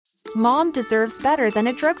Mom deserves better than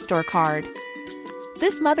a drugstore card.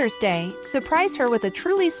 This Mother's Day, surprise her with a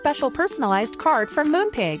truly special personalized card from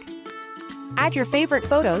Moonpig. Add your favorite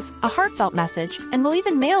photos, a heartfelt message, and we'll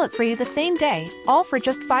even mail it for you the same day, all for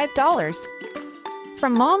just $5.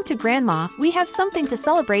 From mom to grandma, we have something to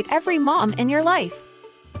celebrate every mom in your life.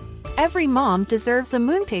 Every mom deserves a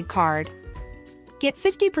Moonpig card. Get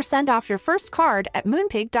 50% off your first card at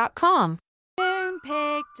moonpig.com.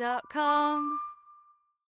 Moonpig.com.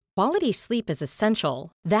 Quality sleep is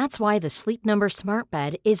essential. That's why the Sleep Number Smart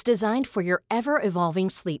Bed is designed for your ever-evolving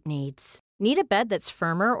sleep needs. Need a bed that's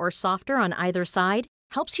firmer or softer on either side?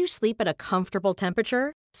 Helps you sleep at a comfortable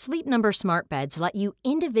temperature? Sleep Number Smart Beds let you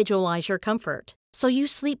individualize your comfort, so you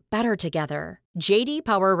sleep better together. J.D.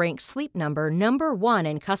 Power ranks Sleep Number number 1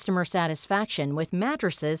 in customer satisfaction with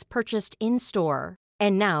mattresses purchased in-store.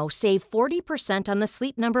 And now, save 40% on the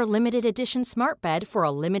Sleep Number Limited Edition Smart Bed for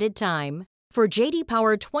a limited time. For J.D.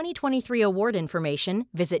 Power 2023 award information,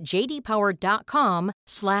 visit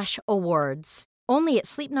jdpower.com/awards. Only at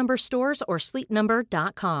Sleep Number stores or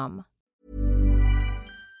sleepnumber.com.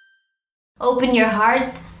 Open your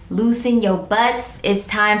hearts, loosen your butts. It's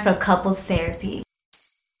time for couples therapy.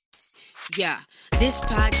 Yeah, this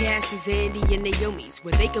podcast is Andy and Naomi's,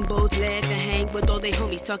 where they can both laugh and hang with all their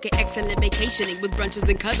homies, talking excellent vacationing with brunches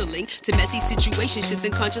and cuddling, to messy situationships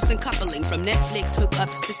and conscious and coupling, from Netflix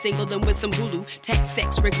hookups to singledom with some Hulu, text,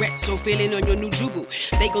 sex, regrets, or feeling on your new jubu.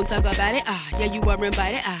 They gon' talk about it, yeah, you are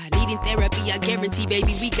invited, needing therapy, I guarantee,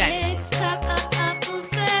 baby, we got it. It's couples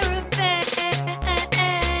therapy.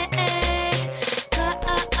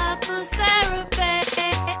 Couples therapy.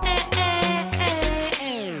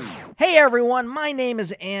 Hey everyone, my name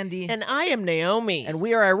is Andy. And I am Naomi. And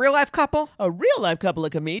we are a real-life couple. A real-life couple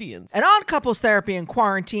of comedians. And on Couples Therapy in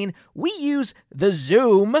Quarantine, we use the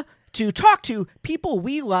Zoom to talk to people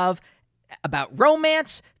we love about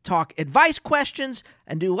romance, talk advice questions,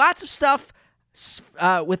 and do lots of stuff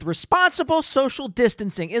with responsible social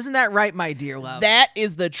distancing. Isn't that right, my dear love? That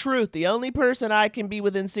is the truth. The only person I can be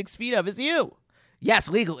within 6 feet of is you. Yes,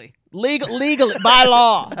 legally. Legally, by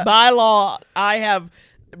law. By law. I have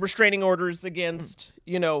restraining orders against,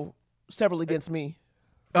 several against me.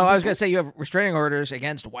 Oh, I was going to say you have restraining orders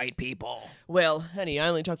against white people. Well, honey, I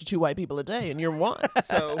only talk to 2 white people a day, and you're one.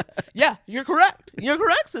 So, yeah, you're correct. You're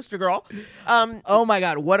correct, sister girl. Oh, my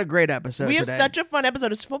God. What a great episode We have today. such a fun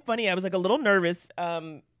episode. It's so funny. I was like a little nervous.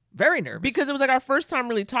 Very nervous. Because it was like our first time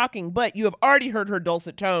really talking, but you have already heard her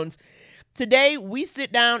dulcet tones. Today, we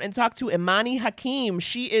sit down and talk to Imani Hakim.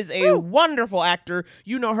 She is a wonderful actor.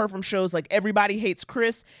 You know her from shows like Everybody Hates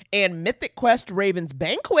Chris and Mythic Quest Raven's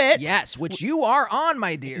Banquet. Yes, which you are on,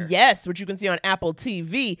 my dear. Yes, which you can see on Apple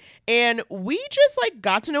TV. And we just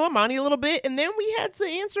got to know Imani a little bit, and then we had to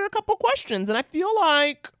answer a couple questions. And I feel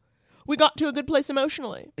like we got to a good place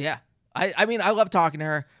emotionally. Yeah. I mean, I love talking to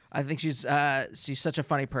her. I think she's such a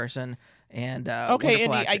funny person. And okay,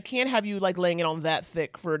 Andy, actor. I can't have you laying it on that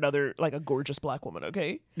thick for another a gorgeous black woman,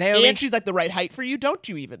 okay? Naomi, and she's the right height for you. Don't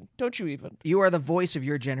you even? You are the voice of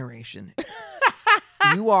your generation.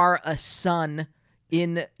 You are a sun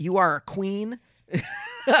you are a queen.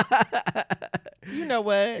 You know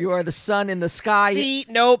what? You are the sun in the sky. See,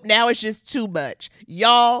 nope, now it's just too much.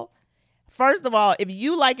 Y'all, first of all, if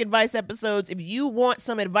you like advice episodes, if you want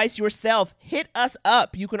some advice yourself, hit us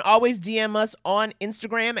up. You can always DM us on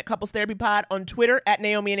Instagram at Couples Therapy Pod, on Twitter at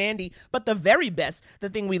Naomi and Andy. But the very best, the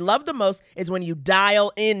thing we love the most, is when you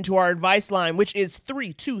dial into our advice line, which is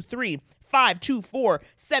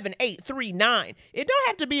 323-524-7839. It don't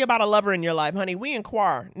have to be about a lover in your life, honey. We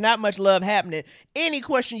inquire. Not much love happening. Any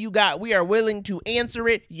question you got, we are willing to answer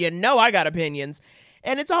it. You know I got opinions.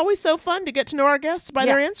 And it's always so fun to get to know our guests by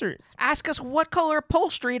their answers. Ask us what color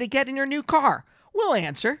upholstery to get in your new car. We'll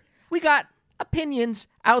answer. We got opinions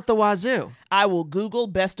out the wazoo. I will Google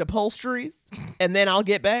best upholsteries, and then I'll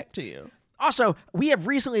get back to you. Also, we have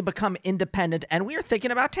recently become independent, and we are thinking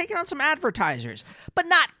about taking on some advertisers, but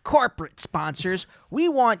not corporate sponsors. We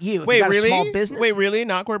want you. If Wait, you got really? A small business. Wait, really?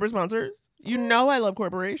 Not corporate sponsors? You know I love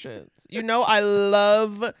corporations. You know I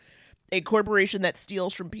love a corporation that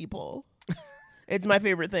steals from people. It's my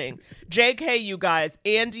favorite thing. JK, you guys,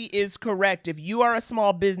 Andy is correct. If you are a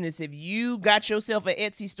small business, if you got yourself an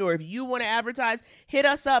Etsy store, if you want to advertise, hit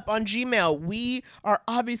us up on Gmail. We are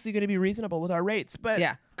obviously going to be reasonable with our rates, but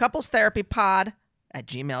yeah,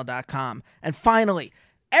 couplestherapypod@gmail.com. And finally,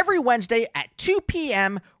 every Wednesday at 2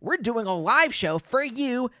 p.m., we're doing a live show for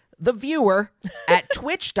you, the viewer, at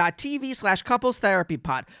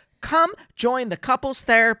twitch.tv/couplestherapypod. Come join the Couples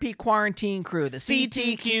Therapy Quarantine crew, the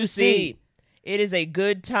CTQC. It is a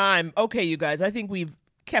good time. Okay, you guys, I think we've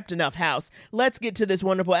kept enough house. Let's get to this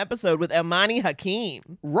wonderful episode with Imani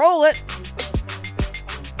Hakim. Roll it.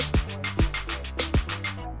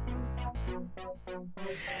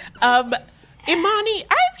 Imani,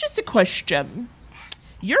 I have just a question.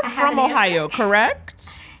 You're from an Ohio,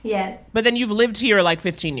 correct? Yes. But then you've lived here like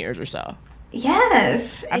 15 years or so.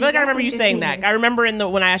 Yes. I feel like I remember exactly you saying 15 that. years. I remember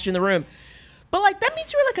when I asked you in the room. But like that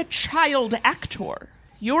means you were like a child actor.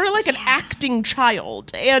 You were like an acting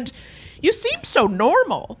child. And you seem so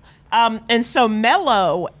normal. And so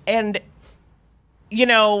mellow. And, you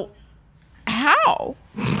know, how?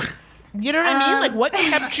 You know what I mean? Like what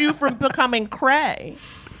kept you from becoming cray?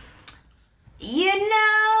 You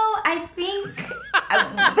know, I think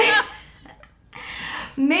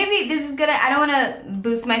maybe this is gonna, I don't want to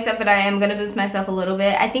boost myself, but I am going to boost myself a little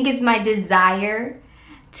bit. I think it's my desire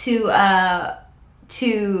to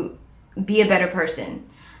be a better person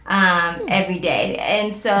every day.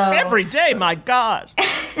 And so Every day, my God.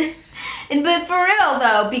 But for real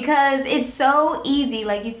though, because it's so easy,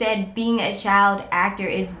 like you said, being a child actor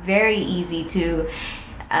is very easy to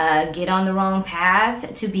get on the wrong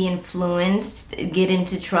path, to be influenced, get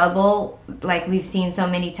into trouble, like we've seen so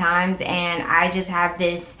many times. And I just have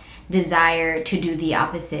this desire to do the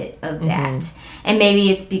opposite of that. And maybe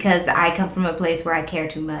it's because I come from a place where I care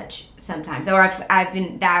too much sometimes, or I've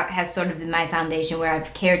been, that has sort of been my foundation, where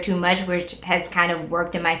I've cared too much, which has kind of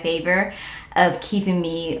worked in my favor of keeping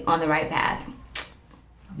me on the right path.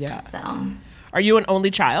 Yeah. So. Are you an only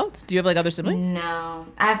child? Do you have like other siblings? No,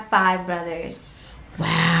 I have 5 brothers.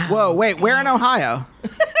 Whoa, wait, where in Ohio?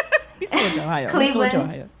 He's still in Ohio. Cleveland. He's still in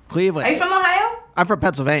Ohio. Cleveland. Are you from Ohio? I'm from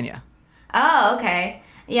Pennsylvania. Oh, okay.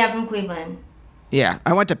 Yeah, I'm from Cleveland. Yeah,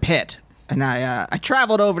 I went to Pitt, and I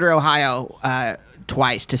traveled over to Ohio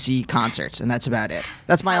twice to see concerts, and that's about it.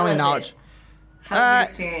 That's my How only was knowledge. it? How was your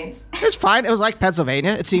experience? It was fine. It was like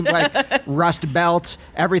Pennsylvania. It seemed like Rust Belt,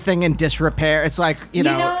 everything in disrepair. It's like, you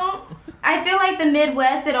know I feel like the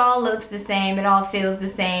Midwest, it all looks the same. It all feels the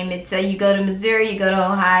same. It's you go to Missouri, you go to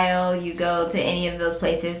Ohio, you go to any of those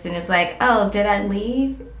places, and it's like, oh, did I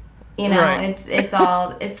leave? You know, Right.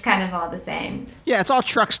 it's kind of all the same. yeah, it's all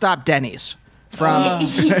truck stop Denny's. From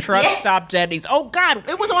Truck Yes. stop Denny's. Oh God,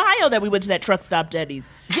 it was Ohio that we went to that truck stop Denny's.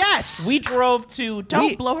 yes, We drove to. Don't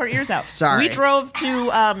We- blow her ears out. Sorry. We drove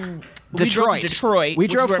to Detroit. Detroit. We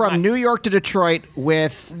which drove is where from my New York to Detroit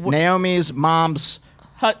with Naomi's mom's.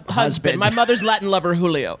 husband, my mother's Latin lover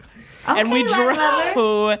Julio, and we Okay, Latin lover.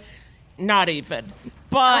 drove. Not even,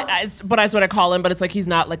 but that's what I call him. But it's like he's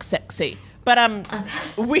not like sexy. But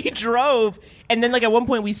we drove, and then like at one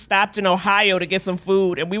point we stopped in Ohio to get some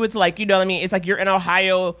food, and we went to like, you know what I mean? It's like you're in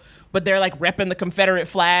Ohio, but they're like repping the Confederate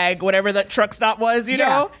flag, whatever that truck stop was, you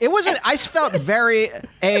know? It wasn't. I felt very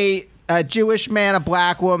a Jewish man, a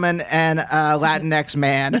black woman, and a Latinx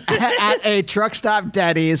man at a truck stop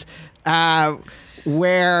Denny's,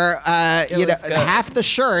 where you know was good. half the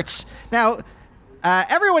shirts. Now,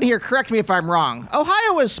 everyone here, correct me if I'm wrong.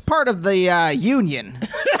 Ohio was part of the Union.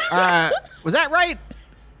 Was that right?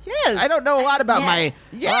 Yes. I don't know a lot about my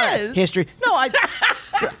Yes. history. No,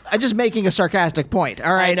 I'm just making a sarcastic point.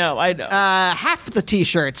 All right. I know. Half the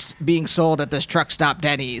T-shirts being sold at this truck stop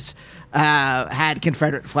Denny's had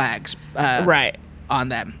Confederate flags Right. on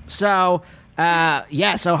them. So,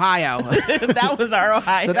 yes, Ohio. That was our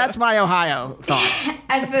Ohio. So that's my Ohio thought.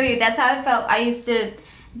 I feel you. That's how I felt. I used to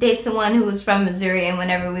date someone who was from Missouri, and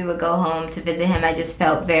whenever we would go home to visit him, I just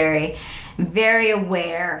felt very, very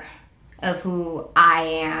aware of who I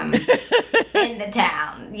am in the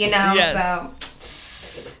town, you know? Yes. So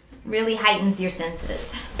really heightens your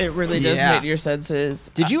senses. It really does Yeah. make your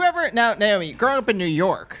senses. Did you ever, now, Naomi, growing up in New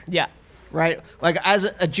York, Yeah. right? Like as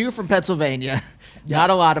a Jew from Pennsylvania,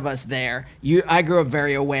 not a lot of us there. I grew up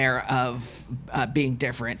very aware of being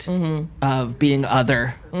different, of being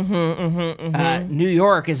other. New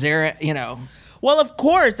York, is there, you know? Well, of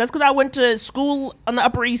course. That's because I went to school on the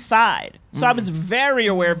Upper East Side. So I was very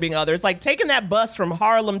aware of being other. It's like taking that bus from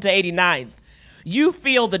Harlem to 89th. You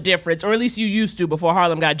feel the difference, or at least you used to before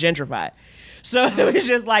Harlem got gentrified. So it was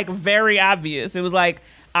just like very obvious. It was like,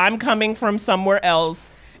 I'm coming from somewhere else,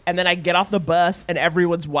 and then I get off the bus and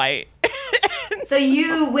everyone's white. So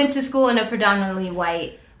you went to school in a predominantly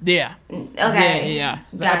white. Yeah. Okay. Yeah.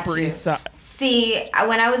 The Got Upper you. East Side. See,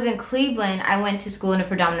 when I was in Cleveland, I went to school in a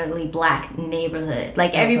predominantly black neighborhood.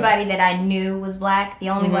 Like everybody that I knew was black. The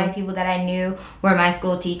only white people that I knew were my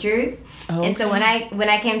school teachers. And so when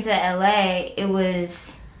I came to LA, it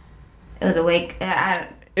was a wake.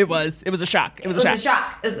 It was a shock. It was It a was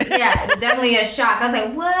shock. a shock. It was definitely a shock. I was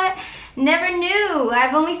like, what? Never knew.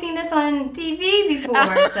 I've only seen this on TV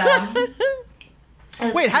before. So. It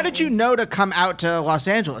was Wait, how did crazy. you know to come out to Los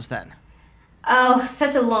Angeles then? Oh,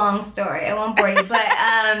 such a long story. I won't bore you,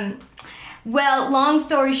 but well, long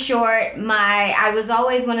story short, I was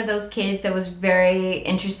always one of those kids that was very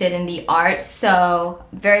interested in the arts. So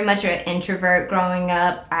very much an introvert growing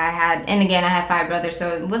up. I had 5 brothers,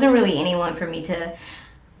 so it wasn't really anyone for me to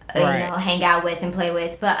hang out with and play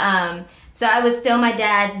with. But so I would steal my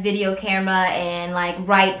dad's video camera and like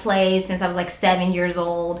write plays since I was like 7 years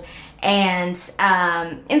old, and so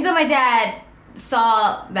my dad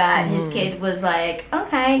saw that his kid was like,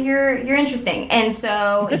 okay, you're interesting, and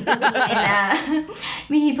so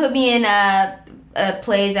he put me in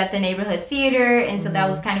plays at the neighborhood theater, and so that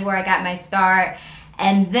was kind of where I got my start.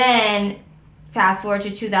 And then fast forward to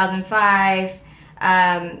 2005,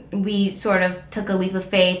 we sort of took a leap of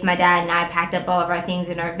faith. My dad and I packed up all of our things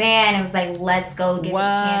in our van and was like, let's go give it a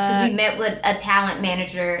chance. Because we met with a talent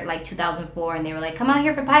manager like 2004, and they were like, come out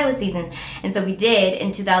here for pilot season. And so we did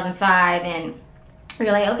in 2005, and we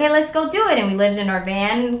were like, okay, let's go do it. And we lived in our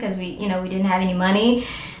van because we didn't have any money.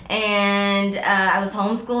 And I was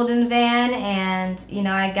homeschooled in the van, and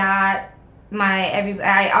I got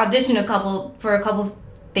I auditioned for a couple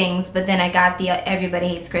things, but then I got the Everybody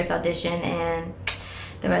Hates Chris audition, and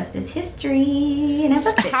the rest is history. And I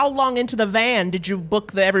booked it. How long into the van did you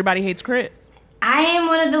book the Everybody Hates Chris? I am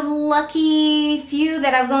one of the lucky few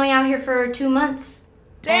that I was only out here for 2 months.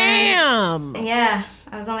 Damn. And, yeah,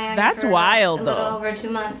 I was only out That's here for wild, a little though. over 2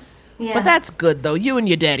 months. Yeah. But that's good, though. You and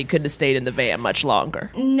your daddy couldn't have stayed in the van much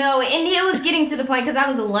longer. No, and it was getting to the point because I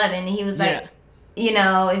was 11, and he was like,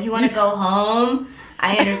 if you want to go home,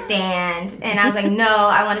 I understand. And I was like, no,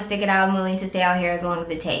 I want to stick it out. I'm willing to stay out here as long as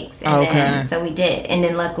it takes. And then, so we did. And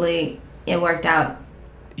then luckily it worked out.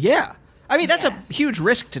 Yeah. I mean, that's a huge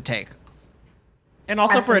risk to take. And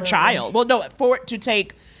also Absolutely. for a child. Well, no, for it to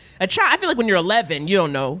take a child. I feel like when you're 11, you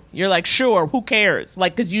don't know. You're like, sure, who cares?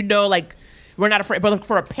 Like, because like, we're not afraid. But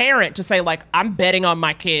for a parent to say, like, I'm betting on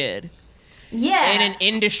my kid. Yeah. In an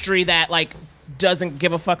industry that, like, doesn't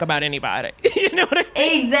give a fuck about anybody. You know what I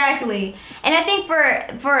mean? Exactly. And I think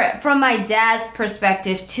from my dad's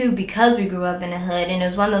perspective too, because we grew up in the hood, and it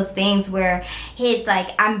was one of those things where he's like,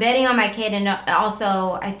 I'm betting on my kid, and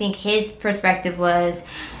also I think his perspective was,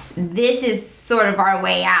 this is sort of our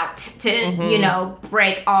way out to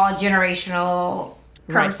break all generational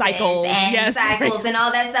curses cycles and cycles and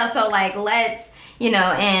all that stuff. So like, let's and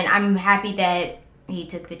I'm happy that he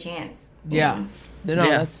took the chance. Yeah. No,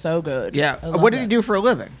 that's so good. Yeah. What did he do for a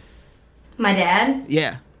living? My dad?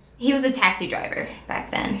 Yeah. He was a taxi driver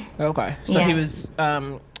back then. Okay. So he was,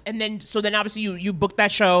 and then obviously you booked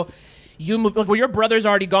that show. You moved, like, were your brothers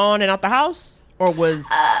already gone and out the house? Or was?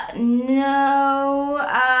 No.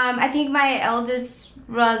 I think my eldest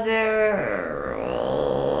brother,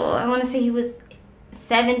 I want to say he was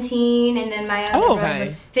 17, and then my other brother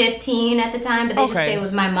was 15 at the time, but they just stayed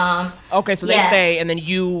with my mom. Okay, so they stay, and then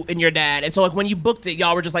you and your dad. And so, like, when you booked it,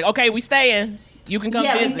 y'all were just like, okay, we staying. You can come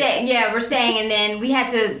visit. We're staying, and then we had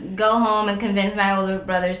to go home and convince my older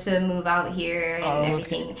brothers to move out here and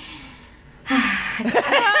everything.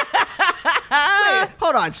 Wait,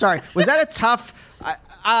 hold on, sorry. Was that a tough...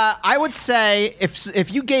 I would say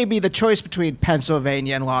if you gave me the choice between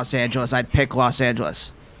Pennsylvania and Los Angeles, I'd pick Los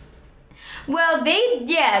Angeles. Well, because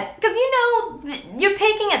you're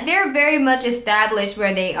picking it. They're very much established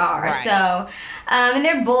where they are. Right. So, and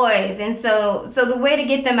they're boys, and so the way to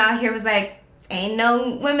get them out here was like, ain't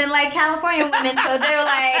no women like California women. So they were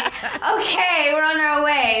like, okay, we're on our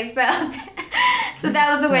way. So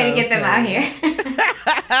that was the way to get them out here.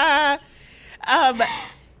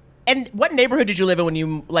 And what neighborhood did you live in when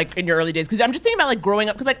you, like, in your early days? Because I'm just thinking about, like, growing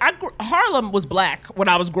up. Because, like, Harlem was black when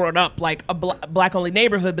I was growing up, like, a black-only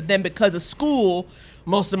neighborhood. But then because of school,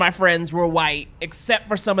 most of my friends were white, except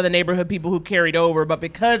for some of the neighborhood people who carried over. But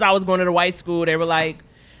because I was going to the white school, they were like,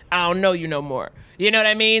 I don't know you no more. You know what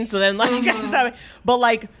I mean? So then, like, but,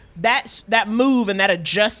 like, that move and that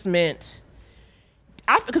adjustment,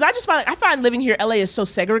 because I find living here, LA is so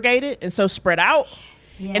segregated and so spread out.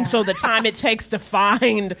 Yeah. And so the time it takes to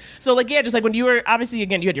find, so like, yeah, just like when you were, obviously,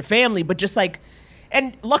 again, you had your family, but just like,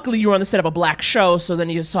 and luckily you were on the set of a black show, so then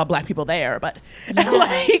you saw black people there, but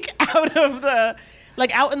like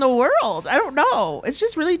out in the world, I don't know. It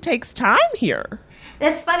just really takes time here.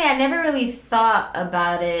 That's funny. I never really thought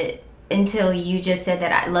about it until you just said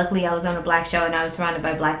that. Luckily I was on a black show and I was surrounded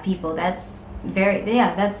by black people. That's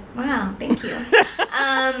wow, thank you.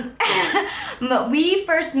 We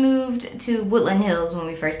first moved to Woodland Hills when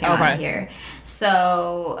we first came out here.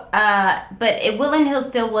 So, but Woodland Hills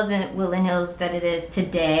still wasn't Woodland Hills that it is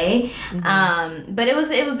today. Mm-hmm. But it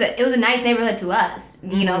was a nice neighborhood to us,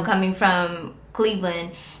 you know, coming from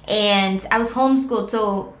Cleveland. And I was homeschooled,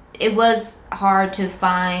 so it was hard to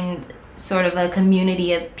find sort of a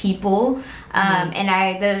community of people.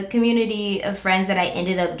 And the community of friends that I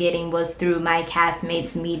ended up getting was through my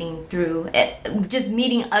castmates meeting through just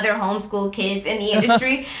meeting other homeschool kids in the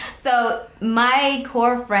industry. So my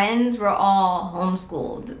core friends were all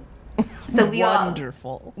homeschooled. So we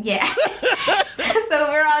Wonderful. Yeah. So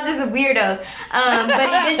we're all just weirdos. But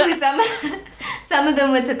eventually some of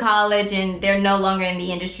them went to college and they're no longer in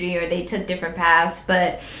the industry or they took different paths.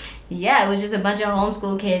 But yeah, it was just a bunch of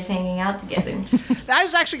homeschool kids hanging out together. I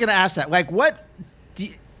was actually going to ask that. Like, what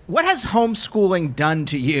has homeschooling done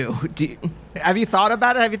to you? Have you thought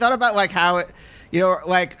about it? Have you thought about like how it,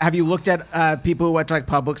 like have you looked at people who went to like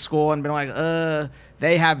public school and been like,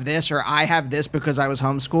 they have this or I have this because I was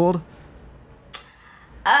homeschooled?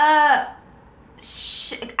 I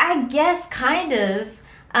guess kind of.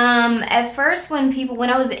 At first when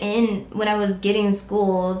I was getting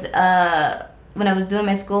schooled, when I was doing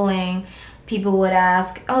my schooling, people would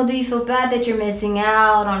ask, oh, do you feel bad that you're missing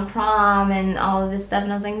out on prom and all of this stuff?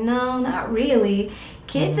 And I was like, no, not really.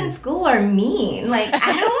 Kids in school are mean. Like,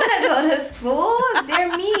 I don't want to go to school.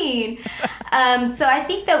 They're mean. So I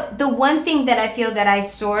think the one thing that I feel that I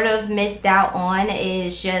sort of missed out on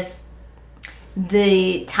is just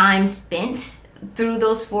the time spent through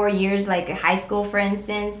those 4 years, like high school, for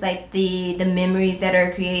instance, like the memories that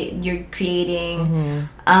you're creating.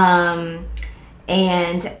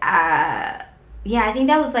 Yeah, I think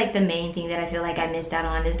that was like the main thing that I feel like I missed out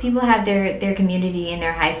on is people have their community in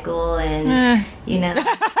their high school and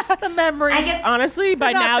the memories. I guess Honestly,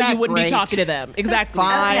 by now you wouldn't great. be talking to them. Exactly.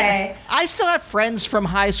 Fine. Okay. I still have friends from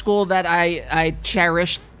high school that I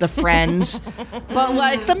cherish the friends, but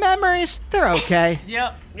like the memories, they're okay.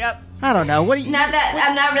 Yep. I don't know. What do you? not that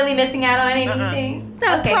I'm not really missing out on anything.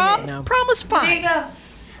 No, Okay, prom. good. No. Prom was fine. There you go.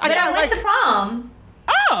 But I went to prom.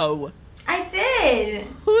 Oh, I did.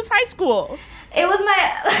 whose high school? It was my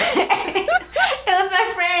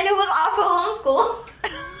friend who was also homeschooled.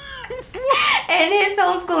 And his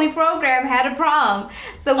homeschooling program had a prom.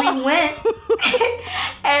 So we went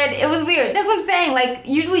and it was weird. That's what I'm saying. Like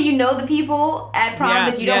usually you know the people at prom,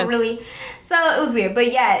 but you don't really. So it was weird.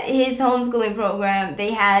 But yeah, his homeschooling program,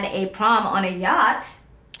 they had a prom on a yacht.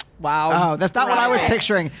 Wow. Oh, that's not what I was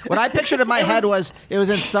picturing. What I pictured in my head was it was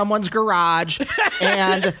in someone's garage,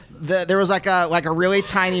 and there was like a really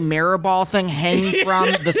tiny mirror ball thing hanging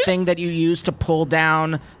from the thing that you use to pull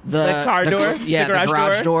down the car door? Yeah, The the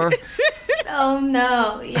garage door. Oh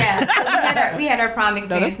no! Yeah, so we had our prom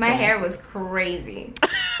experience. My hair was crazy.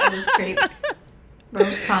 It was crazy.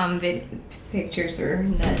 Those prom pictures are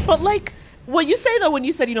nuts. But like, what you say though, when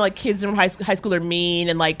you said like kids in high school are mean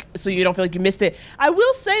and like so you don't feel like you missed it. I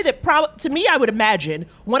will say that to me, I would imagine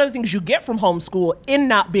one of the things you get from homeschool in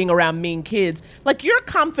not being around mean kids, like you're a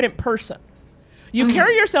confident person. You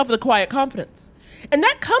carry yourself with a quiet confidence, and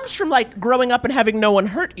that comes from like growing up and having no one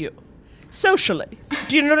hurt you. Socially.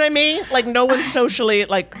 Do you know what I mean? Like no one socially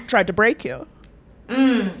like tried to break you.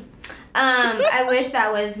 I wish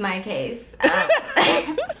that was my case.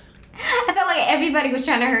 I felt like everybody was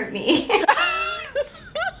trying to hurt me.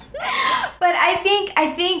 But I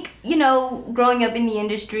think, growing up in the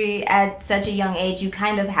industry at such a young age, you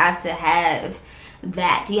kind of have to have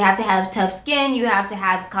that. You have to have tough skin, you have to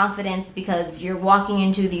have confidence because you're walking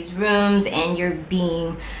into these rooms and you're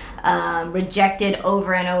being rejected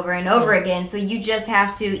over and over and over again. So you just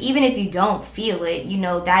have to, even if you don't feel it,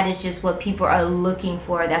 that is just what people are looking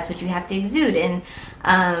for. That's what you have to exude. And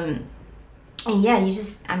yeah, you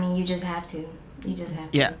just have to. You just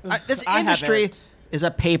have to. Yeah, this industry is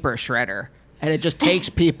a paper shredder, and it just takes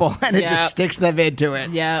people and it just sticks them into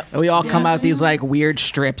it. Yeah, and we all come out these like weird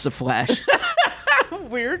strips of flesh.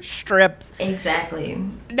 Weird strips. Exactly.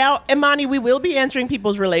 Now, Imani, we will be answering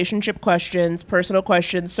people's relationship questions, personal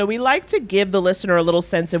questions. So we like to give the listener a little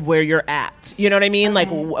sense of where you're at. You know what I mean?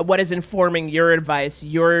 Okay. Like what is informing your advice,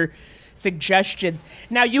 your suggestions.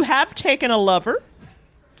 Now, you have taken a lover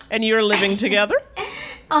and you're living together.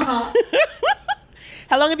 Uh-huh.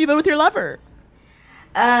 How long have you been with your lover?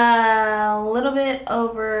 A little bit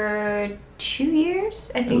over 2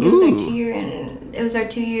 years. I think it was our 2 year, and it was our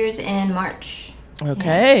 2 years in March.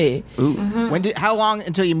 Okay. Yeah. Ooh. Mm-hmm. How long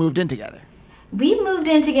until you moved in together? We moved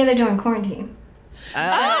in together during quarantine.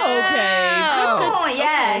 Oh, okay. Oh,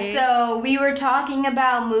 yeah. Okay. So we were talking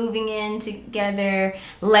about moving in together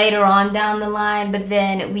later on down the line, but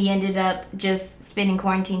then we ended up just spending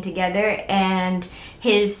quarantine together, and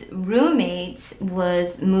his roommate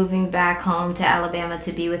was moving back home to Alabama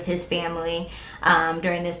to be with his family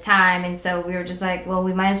during this time. And so we were just like, well,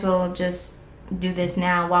 we might as well just do this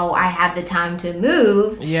now while I have the time to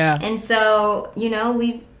move. Yeah. And so,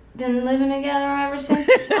 we've been living together ever since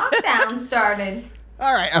lockdown started.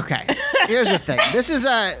 All right, okay. Here's the thing. This What's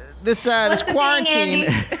this the quarantine.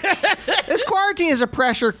 thing, This quarantine is a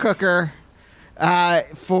pressure cooker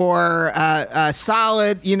for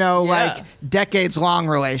solid, like decades-long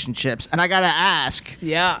relationships. And I gotta ask,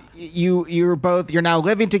 you're now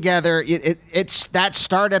living together. It's that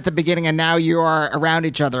started at the beginning, and now you are around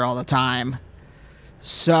each other all the time.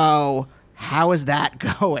 So how is that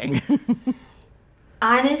going?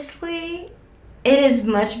 Honestly, it is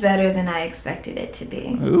much better than I expected it to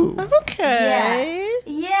be. Ooh. Okay.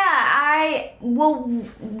 Yeah.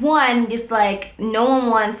 One, it's like no one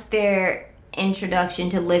wants their introduction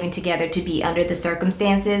to living together to be under the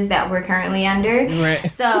circumstances that we're currently under. Right.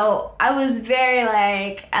 So I was very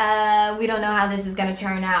like, we don't know how this is going to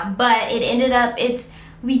turn out. But it ended up,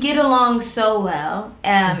 we get along so well.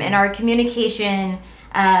 And our communication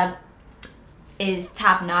is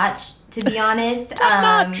top notch, to be honest.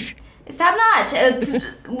 It's top notch,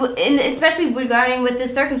 and especially regarding with the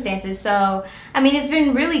circumstances. So, I mean, it's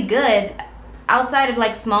been really good. Outside of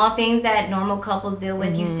like small things that normal couples deal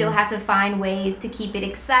with, you still have to find ways to keep it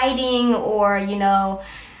exciting, or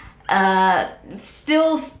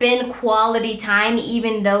still spend quality time,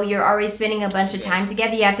 even though you're already spending a bunch of time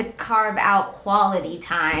together. You have to carve out quality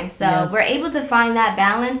time. So we're able to find that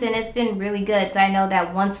balance, and it's been really good. So I know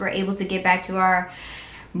that once we're able to get back to our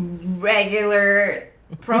regular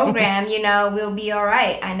program, we'll be all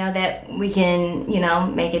right. I know that we can,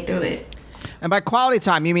 make it through it. And by quality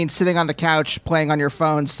time, you mean sitting on the couch playing on your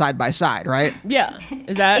phone side by side, right? Yeah.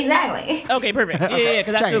 Is that exactly? Okay, perfect. Yeah,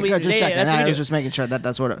 because that's what we do. Just checking. That's what we I was do. just making sure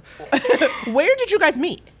that's what it... Where did you guys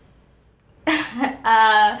meet?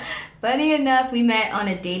 Funny enough, we met on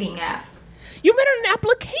a dating app. You met on an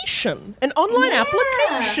application, an online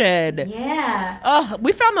application. Yeah.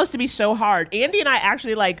 We found those to be so hard. Andy and I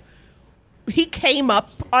actually he came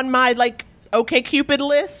up on my OkCupid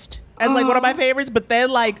list as one of my favorites, but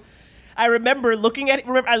then I remember looking at it.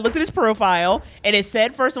 I looked at his profile, and it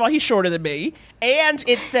said, first of all, he's shorter than me, and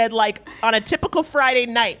it said on a typical Friday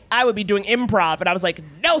night, I would be doing improv, and I was like,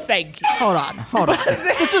 no, thank you. Hold on. The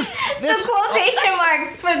quotation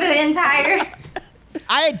marks for the entire.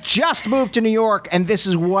 I had just moved to New York, and this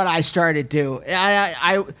is what I started to do.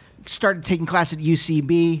 I started taking class at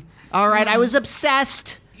UCB. All right, I was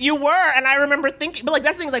obsessed. You were, and I remember thinking, but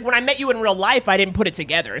that's the thing, when I met you in real life, I didn't put it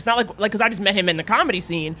together. It's not because I just met him in the comedy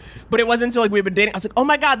scene, but it wasn't until we've been dating. I was like, oh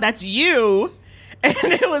my God, that's you. And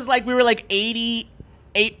it was we were 88%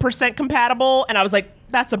 compatible, and I was like,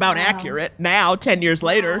 that's about accurate. Now, 10 years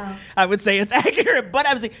later, I would say it's accurate, but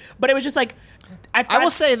but it was just I will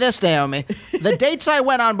say this, Naomi. The dates I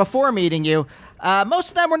went on before meeting you, most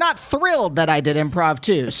of them were not thrilled that I did improv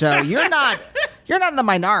too. So you're not in the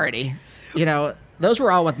minority. Those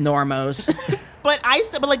were all with normos. But I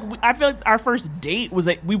feel like our first date was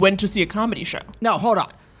we went to see a comedy show. No, hold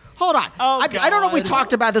on. Oh, I don't know if we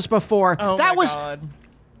talked about this before. Oh, that was. God.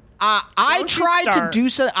 I tried to do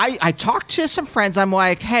so. I talked to some friends. I'm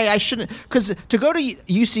like, hey, I shouldn't, because to go to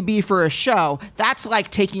UCB for a show, that's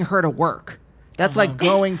like taking her to work. That's like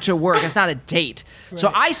going to work. It's not a date. Right.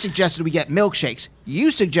 So I suggested we get milkshakes.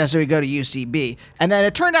 You suggested we go to UCB. And then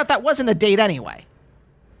it turned out that wasn't a date anyway.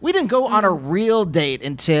 We didn't go on a real date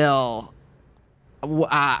until,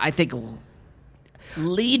 I think,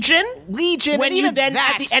 Legion. When you then,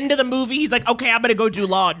 at the end of the movie, he's like, okay, I'm going to go do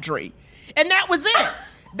laundry. And that was it.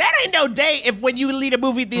 That ain't no date if when you leave a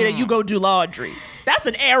movie theater, you go do laundry. That's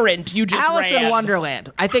an errand you just Alice ran. in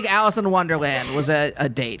Wonderland. I think Alice in Wonderland was a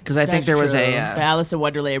date, because I think there was the Alice in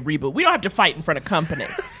Wonderland reboot. We don't have to fight in front of company.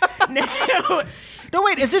 No,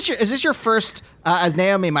 wait. Is this your first, as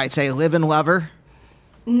Naomi might say, live-in lover?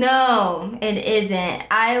 No, it isn't.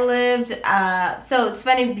 I lived. So it's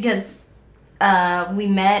funny because we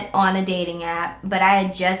met on a dating app, but I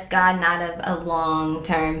had just gotten out of a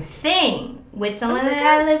long-term thing with someone that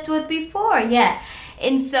I lived with before. Yeah.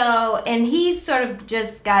 And he's sort of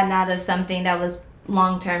just gotten out of something that was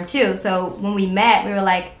long-term too. So when we met, we were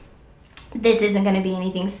like, this isn't going to be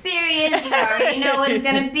anything serious. You already know what it's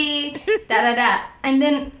going to be. Da-da-da. And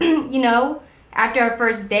then, after our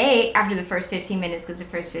first date, after the first 15 minutes, because the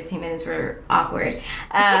first 15 minutes were awkward.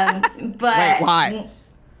 But wait, why?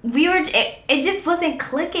 It just wasn't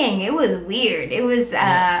clicking. It was weird. It was,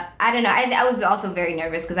 I don't know. I was also very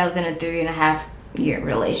nervous because I was in a 3.5-year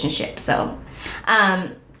relationship. So,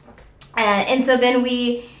 and so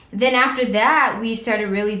then after that, we started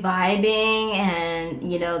really vibing, and,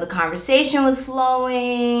 the conversation was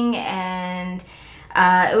flowing, and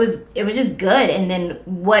it was just good. And then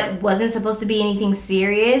what wasn't supposed to be anything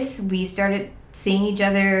serious, we started seeing each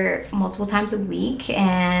other multiple times a week,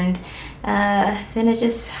 and then it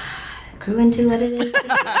just grew into what it is.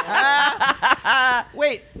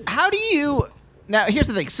 Wait, how do you... Now, here's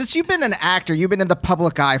the thing. Since you've been an actor, you've been in the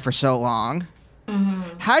public eye for so long,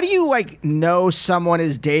 how do you, like, know someone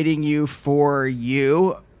is dating you for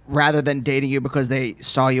you rather than dating you because they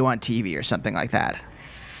saw you on TV or something like that?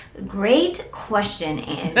 Great question,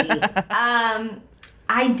 Andy.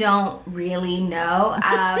 I don't really know,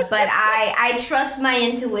 but I trust my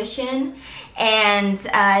intuition, and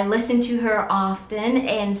I listen to her often.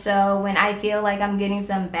 And so when I feel like I'm getting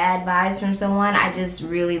some bad vibes from someone, I just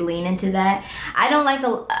really lean into that. I don't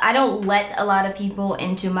let a lot of people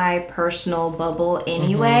into my personal bubble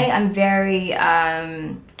anyway. I'm very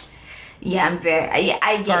I get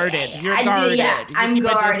guarded. You're I guarded. do. Yeah, I'm keep a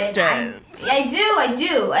guarded. distance. I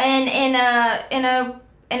do,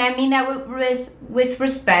 and I mean that with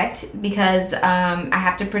respect, because I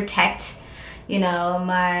have to protect,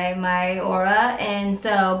 my aura, and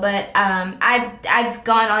so. But I've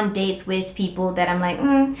gone on dates with people that I'm like,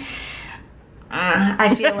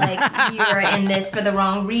 I feel like you're in this for the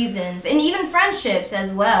wrong reasons, and even friendships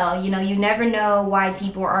as well. You never know why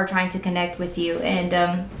people are trying to connect with you,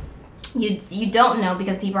 and you don't know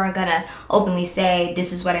because people aren't gonna openly say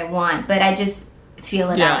this is what I want. But I just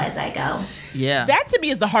feel it out as I go. Yeah. That to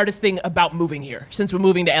me is the hardest thing about moving here. Since we're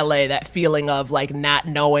moving to LA, that feeling of like not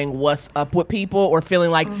knowing what's up with people, or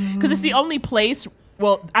feeling like, because it's the only place,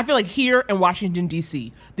 well, I feel like here in Washington,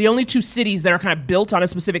 D.C., the only two cities that are kind of built on a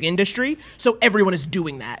specific industry, so everyone is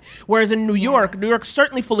doing that. Whereas in New York's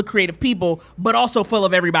certainly full of creative people, but also full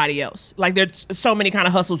of everybody else. Like, there's so many kind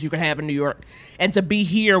of hustles you can have in New York. And to be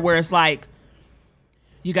here where it's like,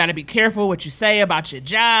 you got to be careful what you say about your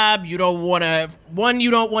job. You don't want to,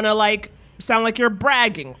 like, sound like you're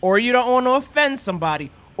bragging, or you don't want to offend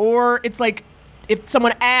somebody. Or it's like, if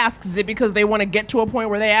someone asks, is it because they want to get to a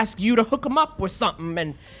point where they ask you to hook them up with something?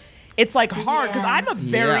 And it's like hard, because I'm a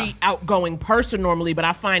very outgoing person normally, but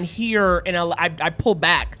I find here I pull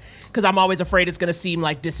back because I'm always afraid it's going to seem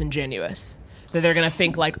like disingenuous. That they're going to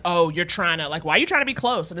think like, oh, you're trying to, like, why are you trying to be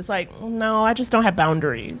close? And it's like, no, I just don't have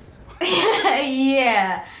boundaries.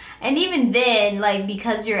 Yeah. And even then, like,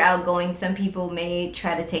 because you're outgoing, some people may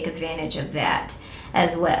try to take advantage of that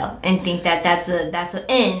as well, and think that that's an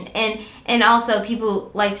in. And also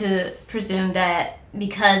people like to presume that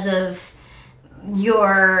because of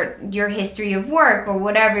your history of work or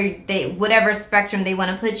whatever spectrum they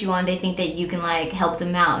want to put you on, they think that you can, like, help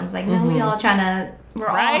them out. And it's like, no, we're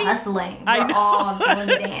all hustling. We're all doing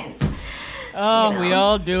the dance. Oh, we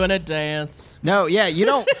all doing a dance. No, yeah, you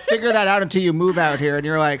don't figure that out until you move out here, and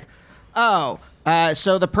you're like, oh,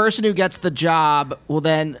 so the person who gets the job will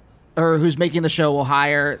then, or who's making the show, will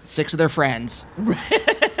hire 6 of their friends.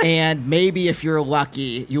 And maybe if you're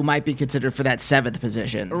lucky, you might be considered for that 7th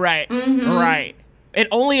position. Right, right. And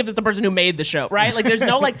only if it's the person who made the show, right? Like, there's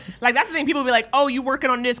no, like that's the thing. People be like, oh, you working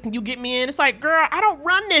on this, can you get me in? It's like, girl, I don't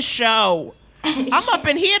run this show. I'm up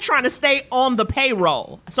in here trying to stay on the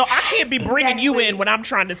payroll. So I can't be bringing you in when I'm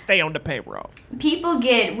trying to stay on the payroll. People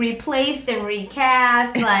get replaced and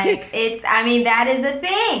recast. Like, that is a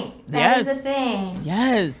thing. That is a thing.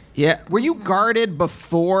 Yes. Yeah. Were you guarded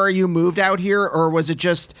before you moved out here, or was it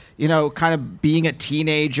just, kind of being a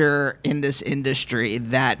teenager in this industry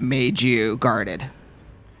that made you guarded?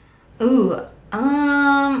 Ooh.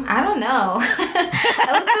 I don't know. I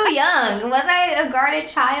was so young. Was I a guarded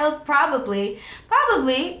child? Probably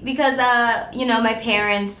because my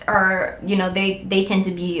parents are, they tend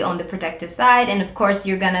to be on the protective side, and of course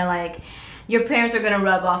you're gonna, like, your parents are gonna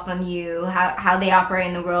rub off on you how they operate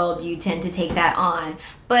in the world. You tend to take that on,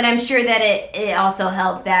 but I'm sure that it also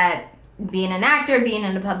helped that being an actor, being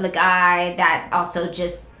in the public eye, that also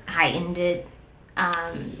just heightened it.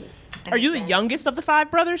 Are you the youngest of the 5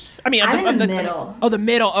 brothers? I mean, I'm in the middle. Oh, the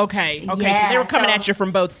middle. Okay. Yeah, so they were coming at you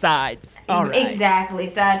from both sides. All right. Exactly.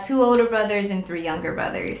 So I have 2 older brothers and 3 younger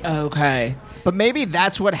brothers. Okay. But maybe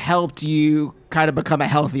that's what helped you kind of become a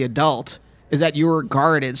healthy adult, is that you were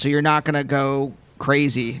guarded, so you're not going to go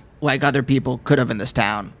crazy like other people could have in this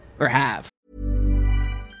town, or have.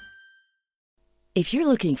 If you're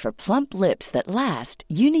looking for plump lips that last,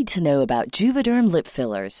 you need to know about Juvederm lip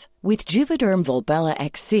fillers. With Juvederm Volbella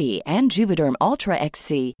XC and Juvederm Ultra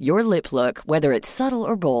XC, your lip look, whether it's subtle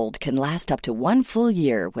or bold, can last up to 1 full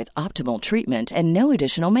year with optimal treatment and no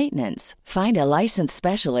additional maintenance. Find a licensed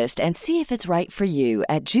specialist and see if it's right for you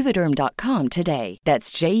at Juvederm.com today.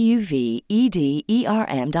 That's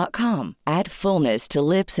JUVEDERM.com. Add fullness to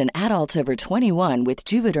lips in adults over 21 with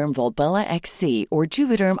Juvederm Volbella XC or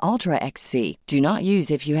Juvederm Ultra XC. Do not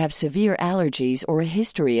use if you have severe allergies or a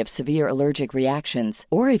history of severe allergic reactions,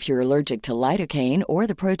 or if you're allergic to lidocaine or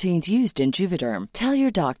the proteins used in Juvederm. Tell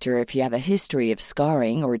your doctor if you have a history of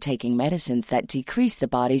scarring or taking medicines that decrease the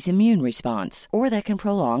body's immune response or that can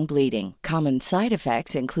prolong bleeding. Common side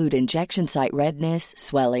effects include injection site redness,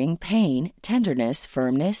 swelling, pain, tenderness,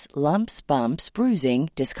 firmness, lumps, bumps, bruising,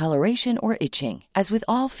 discoloration, or itching. As with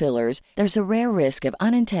all fillers, there's a rare risk of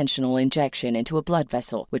unintentional injection into a blood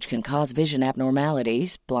vessel, which can cause vision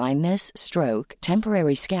abnormalities, blindness, stroke,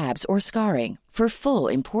 temporary scabs, or scarring. For full,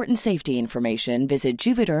 important safety information, visit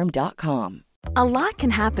Juvederm.com. A lot can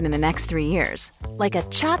happen in the next 3 years. Like a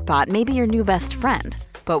chatbot may be your new best friend.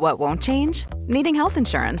 But what won't change? Needing health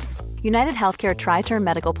insurance. United Healthcare Tri-Term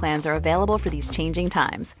Medical Plans are available for these changing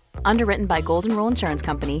times. Underwritten by Golden Rule Insurance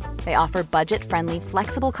Company, they offer budget-friendly,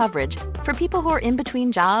 flexible coverage for people who are in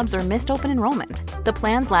between jobs or missed open enrollment. The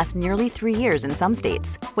plans last nearly 3 years in some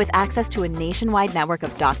states, with access to a nationwide network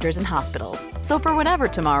of doctors and hospitals. So for whatever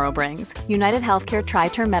tomorrow brings, United Healthcare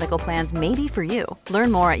Tri-Term Medical Plans may be for you.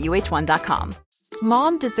 Learn more at uh1.com.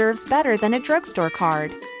 Mom deserves better than a drugstore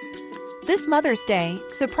card. This Mother's Day,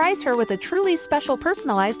 surprise her with a truly special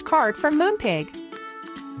personalized card from Moonpig.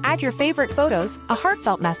 Add your favorite photos, a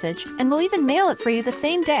heartfelt message, and we'll even mail it for you the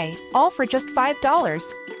same day, all for just $5.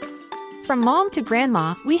 From mom to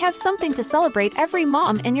grandma, we have something to celebrate every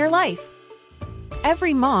mom in your life.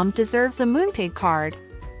 Every mom deserves a Moonpig card.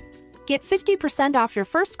 Get 50% off your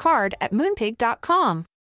first card at moonpig.com.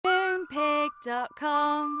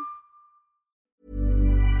 Moonpig.com.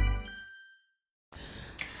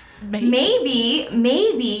 Maybe,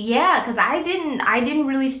 yeah, because I didn't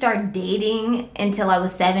really start dating until I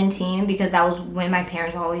was 17, because that was when my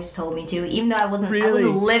parents always told me to, even though I wasn't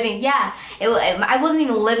living, I wasn't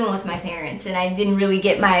even living with my parents, and I didn't really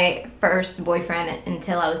get my first boyfriend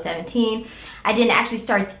until I was 17. I didn't actually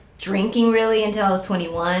start drinking really until I was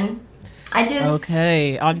 21. I just...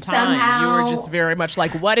 Okay, on time. Somehow, you were just very much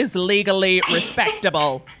like, what is legally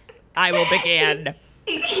respectable? I will begin.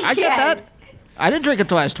 I get that. I didn't drink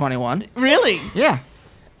until I was 21. Really? Yeah.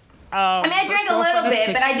 I mean, I drank a little bit,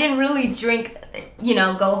 but I didn't really drink,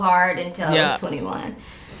 go hard until I was 21.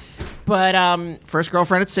 But, first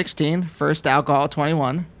girlfriend at 16, first alcohol at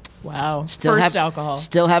 21. Wow. Alcohol.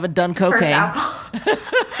 Still haven't done cocaine.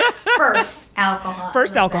 First alcohol.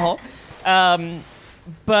 First alcohol.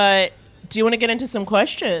 But do you want to get into some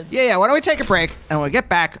questions? Yeah. Why don't we take a break, and when we get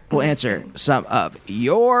back, we'll answer some of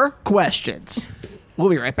your questions. We'll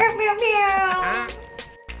be right back.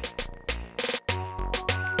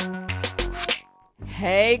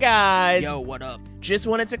 Hey guys. Yo, what up? Just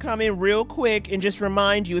wanted to come in real quick and just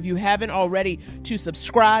remind you, if you haven't already, to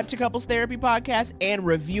subscribe to Couples Therapy Podcast and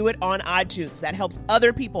review it on iTunes. That helps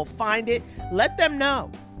other people find it. Let them know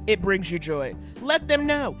it brings you joy. Let them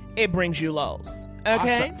know it brings you lows.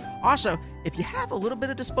 Okay? Also, if you have a little bit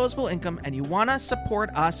of disposable income and you want to support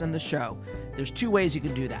us and the show, there's two ways you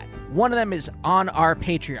can do that. One of them is on our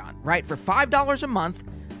Patreon, right? For $5 a month,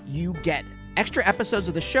 you get extra episodes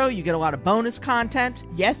of the show. You get a lot of bonus content.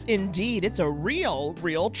 Yes, indeed. It's a real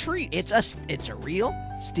treat. It's a real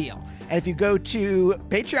steal. And if you go to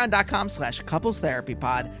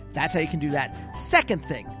patreon.com/couplestherapypod, that's how you can do that. Second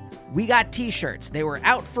thing, we got t-shirts. They were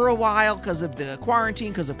out for a while because of the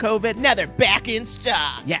quarantine, because of COVID. Now they're back in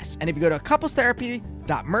stock. Yes, and if you go to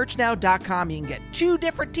couplestherapy.merchnow.com, you can get 2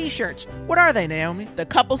 different t-shirts. What are they, Naomi? The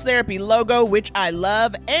Couples Therapy logo, which I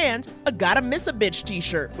love, and a Gotta Miss a Bitch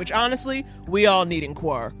t-shirt, which honestly, we all need in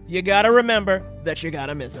Quar. You gotta remember that you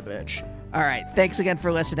gotta miss a bitch. All right, thanks again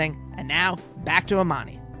for listening. And now, back to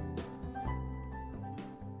Amani.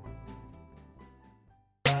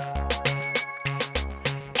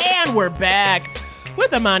 And we're back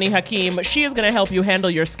with Amani Hakim. She is going to help you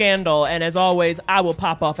handle your scandal, and as always, I will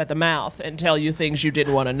pop off at the mouth and tell you things you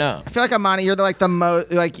didn't want to know. I feel like, Amani, you're the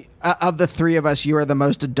most of the three of us. You are the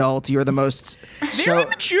most adult. You are the most very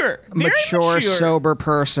mature, sober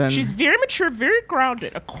person. She's very mature, very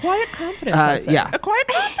grounded, a quiet confidence. I say. Yeah, a quiet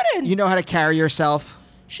confidence. You know how to carry yourself.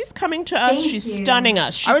 She's coming to us. Thank She's you. stunning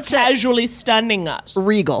us. She's casually stunning us.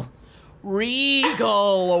 Regal.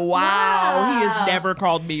 Wow. He has never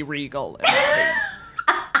called me Regal.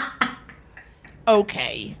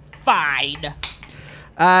 Okay, fine.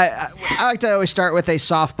 I like to always start with a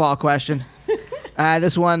softball question.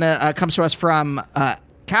 This one comes to us from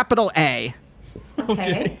capital A.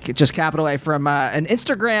 Okay. Just capital A, from an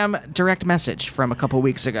Instagram direct message from a couple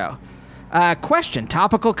weeks ago. Question,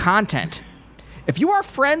 topical content. If you are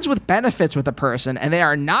friends with benefits with a person and they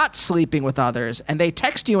are not sleeping with others and they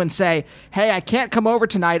text you and say, hey, I can't come over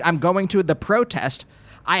tonight, I'm going to the protest,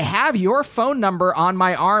 I have your phone number on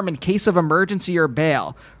my arm in case of emergency or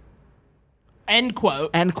bail. End quote.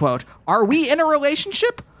 End quote. Are we in a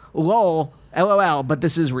relationship? Lol. LOL, but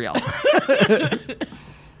this is real.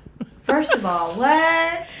 First of all,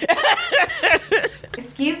 what?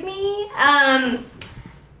 Excuse me?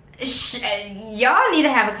 Y'all need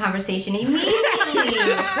to have a conversation immediately.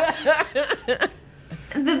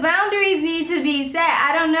 The boundaries need to be set.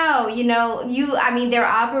 I don't know. They're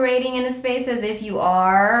operating in a space as if you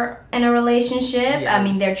are in a relationship.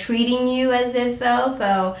 Yes. They're treating you as if so.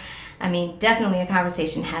 So, definitely a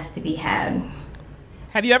conversation has to be had.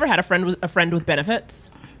 Have you ever had a friend with benefits?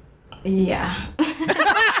 Yeah.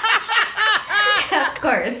 Of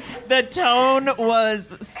course. The tone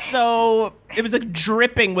was it was like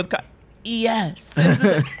dripping with yes. It was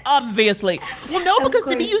like, obviously. Well, no, because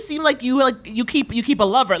to me you seem like you keep a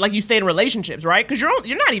lover, like you stay in relationships, right? Because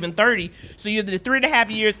you're not even 30, so you have the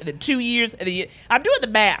 3.5 years and then 2 years and then I'm doing the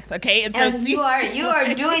math, okay? And so you are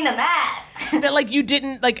doing the math. That like you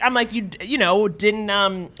didn't like I'm like you didn't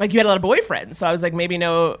like you had a lot of boyfriends, so I was like maybe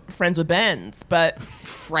no friends with Bens, but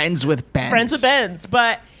Friends with Bens,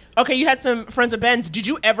 but. Okay, you had some friends with Bens. Did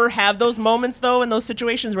you ever have those moments, though, in those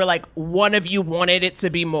situations where, like, one of you wanted it to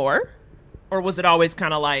be more? Or was it always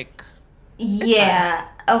kind of like... Yeah,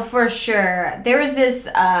 for sure. There was this,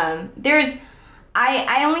 I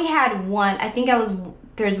only had one,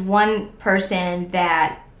 there's one person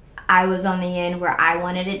that I was on the end where I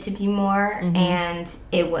wanted it to be more, and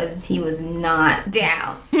he was not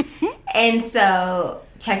down. And so,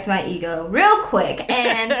 checked my ego real quick,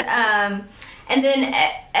 and then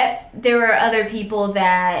there were other people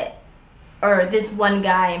or this one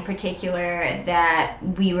guy in particular that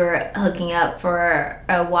we were hooking up for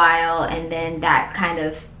a while, and then that kind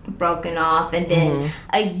of broken off. And then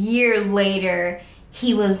a year later,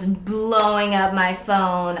 he was blowing up my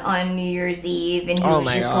phone on New Year's Eve, and he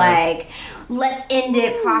was just like, let's end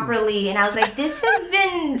it properly. And I was like, this has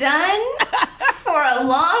been done for a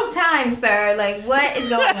long time, sir. Like, what is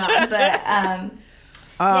going on? But,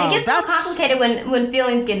 it gets more complicated when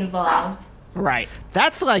feelings get involved. Right.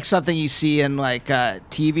 That's like something you see in like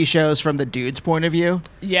TV shows from the dude's point of view.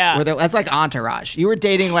 Yeah. That's like Entourage. You were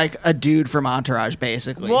dating like a dude from Entourage,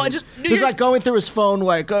 basically. Well, he was like going through his phone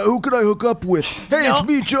like, who can I hook up with? Hey, it's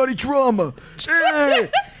me, Johnny Drama.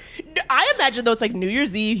 Hey. I imagine, though, it's like New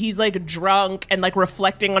Year's Eve, he's like drunk and like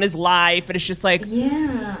reflecting on his life, and it's just like,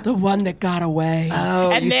 the one that got away.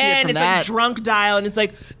 Oh, and you then see it from it's that. like drunk dial, and it's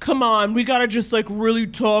like, come on, we gotta just like really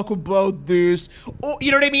talk about this. Oh,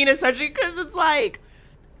 you know what I mean? Especially because it's like,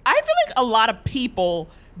 I feel like a lot of people,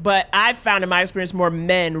 but I've found in my experience more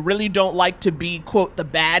men really don't like to be, quote, the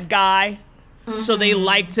bad guy. So they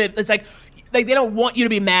like to, it's like they don't want you to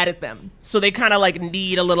be mad at them. So they kind of like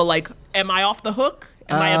need a little like, am I off the hook?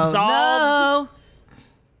 Am I absolved?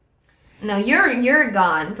 No, you're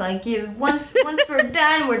gone. Like once we're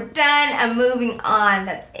done, we're done. I'm moving on.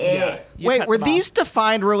 That's it. Yeah, wait, were these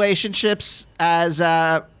defined relationships as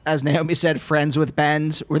Naomi said, friends with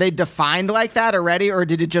Bens? Were they defined like that already, or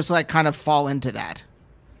did it just like kind of fall into that?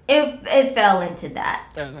 It fell into that.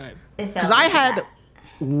 Okay. Because I had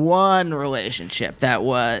one relationship that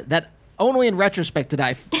only in retrospect did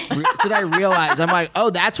I realize. I'm like, oh,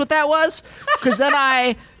 that's what that was? Because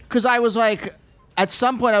I was like, at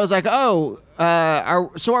some point I was like, oh,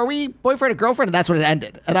 are we boyfriend and girlfriend? And that's when it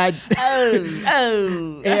ended. And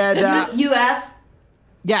and you asked?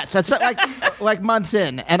 Yes, that's like months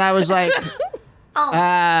in, and I was like,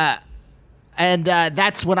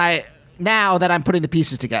 that's when now that I'm putting the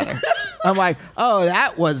pieces together, I'm like, oh,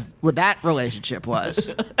 that was what that relationship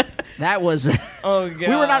was. That was. Oh God.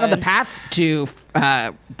 We were not on the path to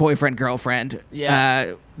boyfriend girlfriend.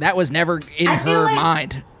 Yeah. That was never in her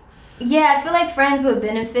mind. Yeah, I feel like friends with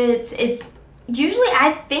benefits. It's usually,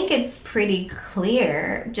 I think it's pretty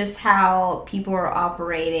clear just how people are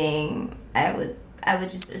operating. I would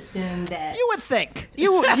just assume that you would think.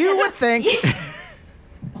 You would think.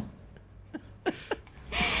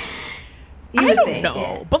 I don't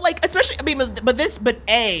know, but like, especially,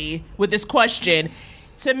 with this question,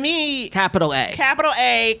 to me, capital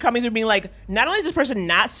A coming through being like, not only is this person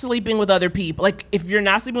not sleeping with other people, like if you're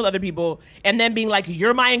not sleeping with other people, and then being like,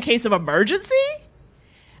 you're my in case of emergency.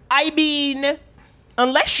 I mean,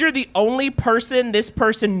 unless you're the only person this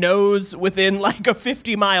person knows within like a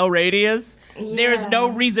 50-mile radius, there's no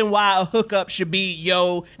reason why a hookup should be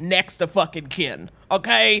yo next to fucking kin.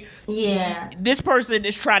 Okay? Yeah. This person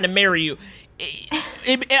is trying to marry you.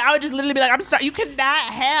 I would just literally be like, I'm sorry, you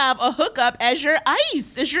cannot have a hookup as your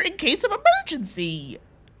ICE, as your in case of emergency.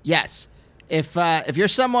 Yes. If you're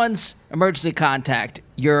someone's emergency contact,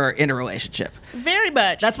 you're in a relationship. Very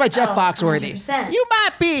much. That's by Jeff Foxworthy. 100%. You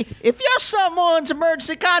might be, if you're someone's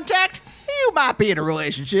emergency contact, you might be in a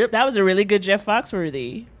relationship. That was a really good Jeff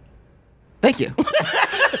Foxworthy. Thank you.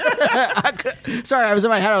 Sorry, I was in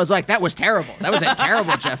my head. I was like, that was terrible. That was a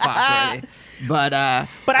terrible Jeff Foxworthy. But I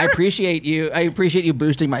appreciate you. I appreciate you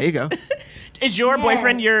boosting my ego. Is your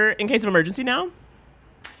boyfriend your in case of emergency now?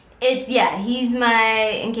 He's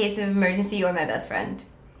my in case of emergency or my best friend.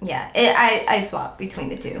 Yeah, I swap between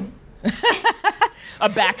the two. A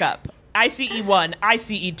backup. ICE 1,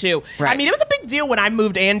 ICE 2. Right. I mean, it was a big deal when I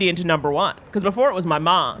moved Andy into number 1 because before it was my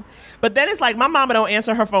mom. But then it's like my mama don't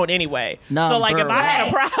answer her phone anyway. So like if I had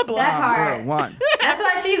a problem, that part. Number 1. That's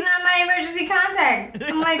why she's not my emergency contact.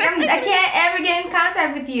 I'm like, I can't ever get in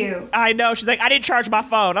contact with you. I know. She's like, I didn't charge my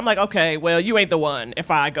phone. I'm like, okay, well, you ain't the one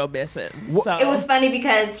if I go missing. So. It was funny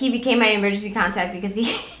because he became my emergency contact because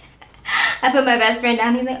I put my best friend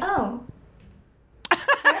down. He's like, oh.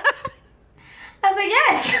 I was like,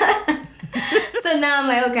 yes. So now I'm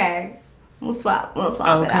like, okay, we'll swap it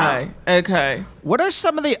out. Okay. What are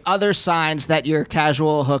some of the other signs that your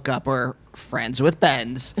casual hookup or friends with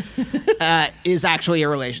Benz is actually a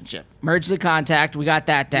relationship? Emergency contact, we got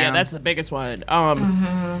that down. Yeah, that's the biggest one.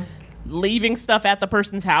 Leaving stuff at the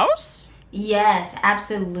person's house? Yes,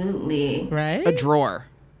 absolutely. Right? A drawer.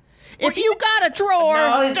 If you got a drawer.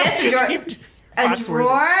 No, that's a drawer. A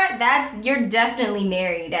drawer? You're definitely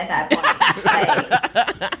married at that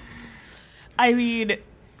point. Like, I mean,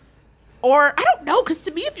 or I don't know, because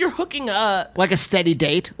to me, if you're hooking up, like a steady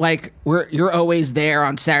date, like you're always there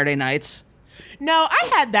on Saturday nights. No, I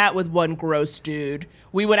had that with one gross dude.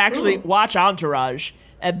 We would actually watch Entourage,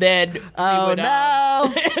 and then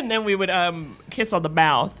and then we would kiss on the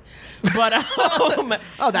mouth. But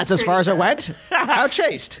that's as far as it went. How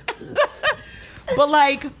chaste.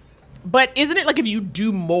 But isn't it like if you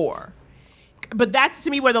do more? But that's to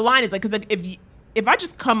me where the line is, like, because if I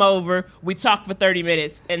just come over, we talk for 30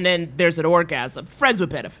 minutes, and then there's an orgasm, friends with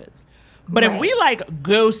benefits. But if we like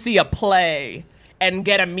go see a play and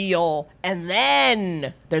get a meal, and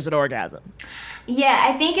then there's an orgasm. Yeah,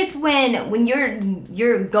 I think it's when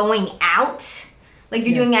you're going out, like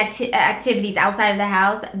you're doing activities outside of the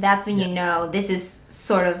house. That's when you know this is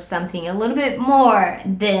sort of something a little bit more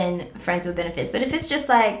than friends with benefits. But if it's just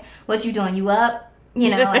like what you doing, you up,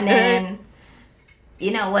 and then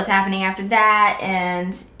what's happening after that,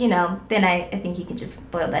 and then I think you can just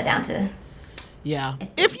boil that down to. Yeah.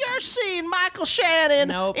 If you're seeing Michael Shannon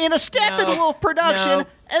in a Steppenwolf production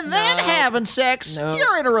and then having sex,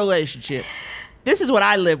 you're in a relationship. This is what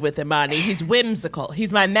I live with, Imani. He's whimsical.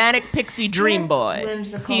 He's my manic pixie dream boy.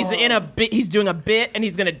 Whimsical. He's in a bit. He's doing a bit, and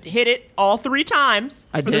he's gonna hit it all 3 times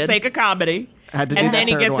for the sake of comedy. And then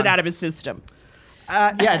he gets it out of his system.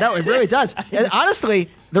 It really does. Honestly,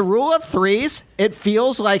 the rule of 3s, it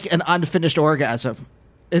feels like an unfinished orgasm.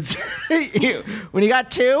 It's when you got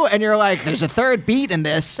 2 and you're like, there's a 3rd beat in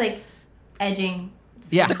this. It's like edging.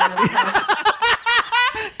 Yeah.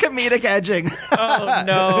 Comedic edging. Oh,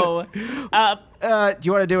 no. Do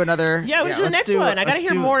you want to do another? Yeah, we'll do the next one. I got to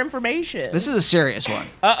hear more information. This is a serious one.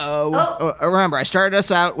 Uh-oh. Remember, I started us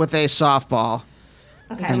out with a softball.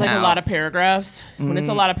 Okay. Is it like a lot of paragraphs? When it's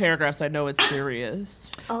a lot of paragraphs, I know it's serious.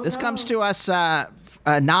 This comes to us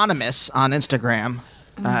anonymous on Instagram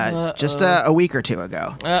just a week or 2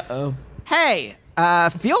 ago. Uh-oh. Hey,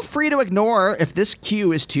 feel free to ignore if this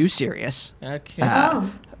cue is too serious. Okay.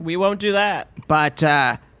 We won't do that. But,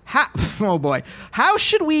 oh boy. How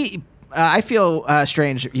should we... I feel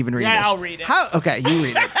strange even reading this. Yeah, I'll read it. Okay, you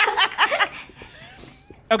read it.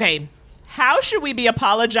 Okay. How should we be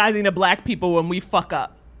apologizing to black people when we fuck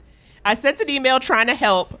up? I sent an email trying to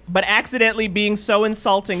help, but accidentally being so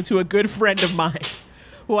insulting to a good friend of mine,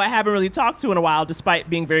 who I haven't really talked to in a while, despite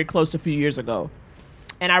being very close a few years ago.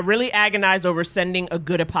 And I really agonized over sending a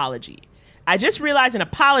good apology. I just realized an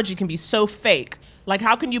apology can be so fake. Like,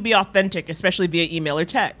 how can you be authentic, especially via email or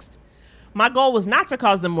text? My goal was not to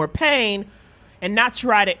cause them more pain and not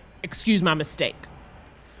try to excuse my mistake.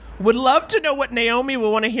 Would love to know what Naomi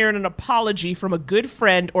will want to hear in an apology from a good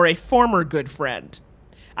friend or a former good friend.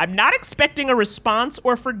 I'm not expecting a response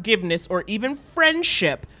or forgiveness or even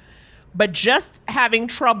friendship, but just having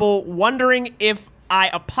trouble wondering if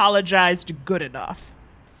I apologized good enough.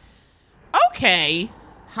 Okay.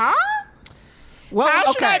 Huh? Well,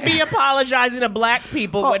 how should I be apologizing to black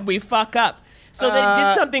people when we fuck up? So they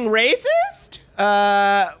did something racist?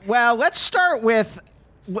 Well, let's start with...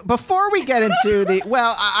 Before we get into the...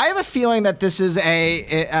 Well, I have a feeling that this is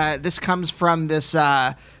this comes from this...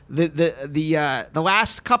 the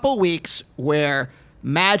last couple weeks where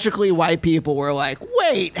magically white people were like,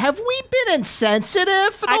 wait, have we been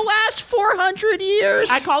insensitive for the last 400 years?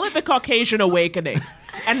 I call it the Caucasian awakening.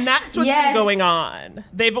 And that's what's been going on.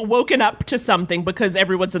 They've woken up to something because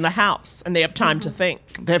everyone's in the house and they have time to think.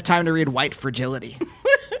 They have time to read White Fragility.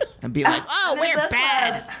 and be like, "Oh, we're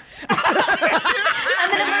bad."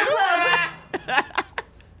 I'm in a book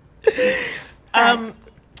club.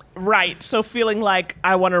 Right. So feeling like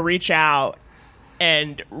I want to reach out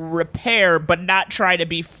and repair, but not try to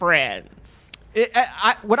be friends.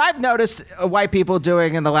 What I've noticed white people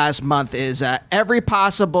doing in the last month is every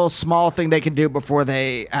possible small thing they can do before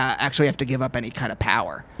they actually have to give up any kind of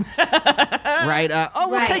power. Right?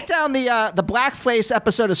 We'll take down the blackface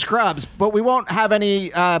episode of Scrubs, but we won't have any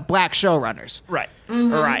black showrunners. Right.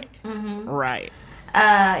 Right. Right.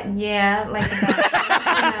 Yeah, like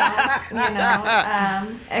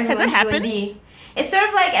everyone's doing it's sort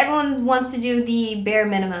of like everyone wants to do the bare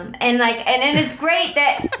minimum, and it's great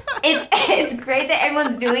that it's great that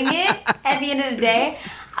everyone's doing it. At the end of the day,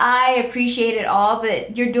 I appreciate it all,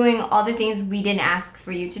 but you're doing all the things we didn't ask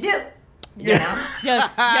for you to do. You know?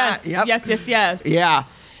 Yes. Yep. Yes. Yeah.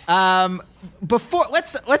 Before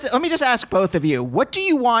let me just ask both of you, what do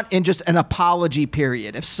you want in just an apology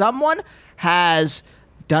period? If someone has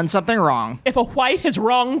done something wrong, if a white has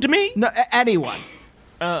wronged me, no, anyone,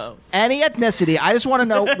 any ethnicity, I just want to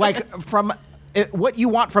know, like, from what you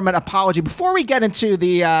want from an apology before we get into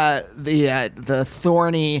the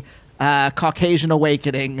thorny Caucasian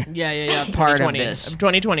awakening. Yeah. Part of this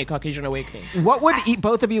 2020 Caucasian awakening. What would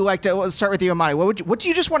both of you like to? Let's start with you, Imani. What do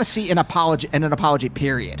you just want to see in an apology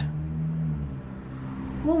period?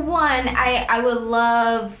 Well, one, I would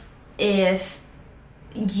love if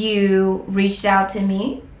you reached out to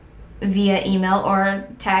me via email or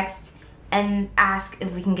text and ask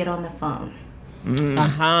if we can get on the phone.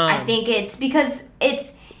 I think it's because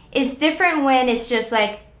it's different when it's just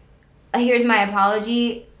like, here's my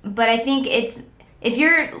apology. But I think it's, if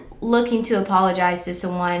you're looking to apologize to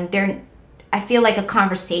someone, I feel like a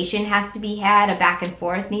conversation has to be had, a back and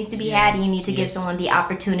forth needs to be had, and you need to give someone the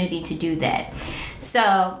opportunity to do that.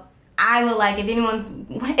 So I would like, if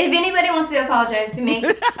anybody wants to apologize to me,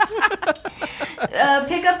 pick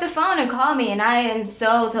up the phone and call me, and I am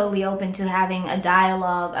so totally open to having a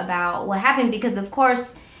dialogue about what happened, because of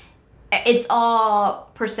course it's all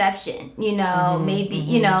perception,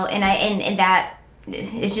 maybe, and that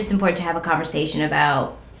it's just important to have a conversation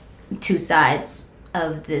about two sides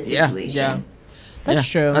of the situation. Yeah. That's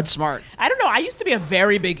true. That's smart. I don't know. I used to be a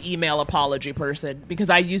very big email apology person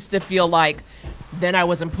because I used to feel like then I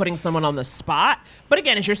wasn't putting someone on the spot. But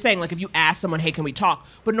again, as you're saying, like if you ask someone, hey, can we talk?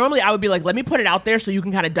 But normally I would be like, let me put it out there so you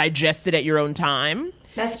can kind of digest it at your own time.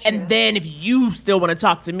 That's true. And then if you still want to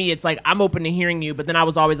talk to me, it's like, I'm open to hearing you. But then I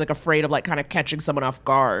was always like afraid of like kind of catching someone off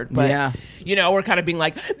guard. But, we're kind of being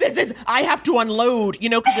like, I have to unload,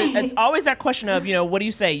 because it's always that question of, what do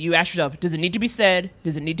you say? You ask yourself, does it need to be said?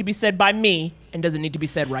 Does it need to be said by me? And does it need to be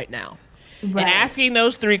said right now? Right. And asking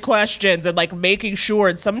those three questions and like making sure,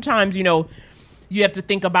 and sometimes, you have to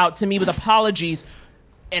think about, to me, with apologies,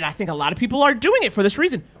 and I think a lot of people are doing it for this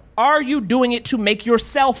reason. Are you doing it to make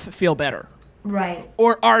yourself feel better? Right.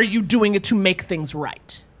 Or are you doing it to make things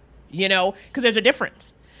right? Because there's a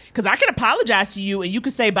difference. Because I can apologize to you and you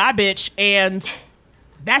can say, bye, bitch, and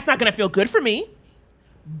that's not going to feel good for me,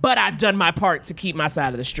 but I've done my part to keep my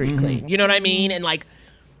side of the street clean. You know what I mean? And like,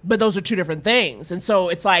 but those are two different things. And so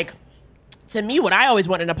it's like, to me, what I always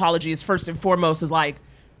want in an apology is first and foremost is like,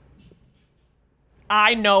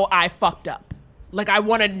 I know I fucked up. Like, I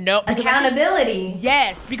want to know. Accountability.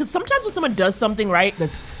 Yes, because sometimes when someone does something, right,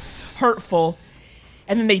 that's hurtful,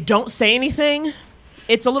 and then they don't say anything,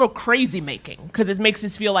 it's a little crazy making, because it makes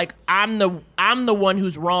us feel like I'm the one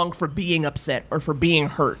who's wrong for being upset or for being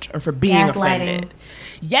hurt or for being offended.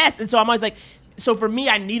 Yes, and so I'm always like, so for me,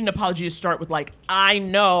 I need an apology to start with like, I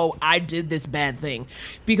know I did this bad thing,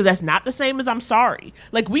 because that's not the same as I'm sorry.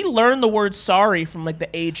 Like, we learn the word sorry from like the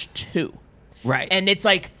age 2. Right. And it's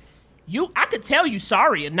like, I could tell you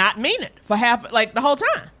sorry and not mean it for the whole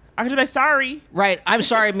time. I could be like, sorry. Right. I'm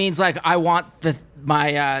sorry means like, I want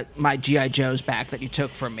my G.I. Joes back that you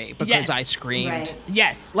took from me because I screamed. Right.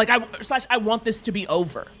 Yes. Like, I want this to be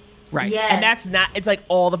over. Right. Yes. And that's not, it's like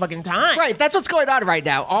all the fucking time. Right. That's what's going on right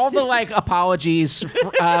now. All the like apologies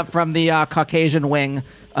from the Caucasian wing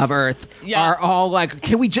of Earth are all like,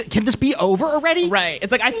 can this be over already? Right.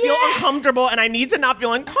 It's like, I feel uncomfortable and I need to not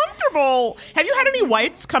feel uncomfortable. Have you had any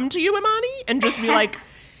whites come to you, Imani, and just be like,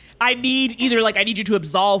 I need you to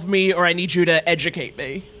absolve me or I need you to educate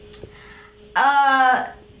me?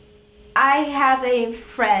 I have a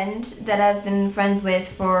friend that I've been friends with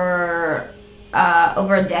for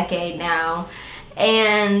over a decade now,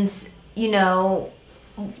 and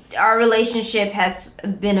our relationship has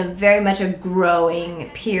been very much a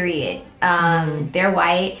growing period. They're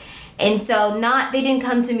white, and so they didn't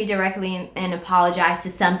come to me directly and apologize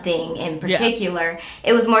to something in particular.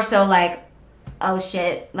 It was more so like, oh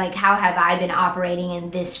shit, like how have I been operating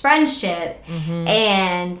in this friendship?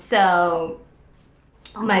 And so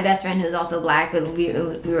my best friend, who's also black, we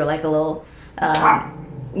were like a little,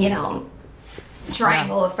 you know,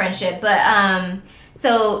 triangle of friendship. But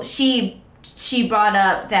so she brought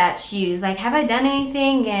up that she was like, have I done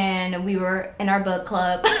anything? And we were in our book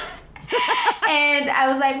club. And I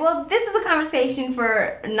was like, well, this is a conversation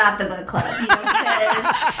for not the book club, you know, because,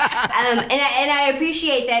 and I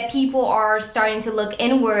appreciate that people are starting to look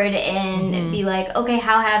inward and be like, okay,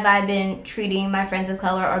 how have I been treating my friends of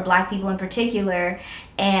color or black people in particular,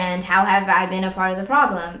 and how have I been a part of the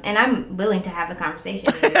problem? And I'm willing to have a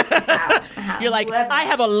conversation with you about how You're like, whoever. I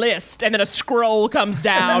have a list, and then a scroll comes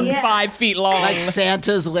down 5 feet long. Like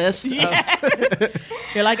Santa's list.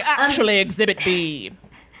 You're like, actually, Exhibit B.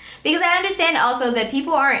 Because I understand also that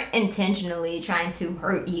people aren't intentionally trying to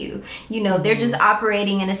hurt you. You know, they're just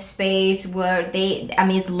operating in a space where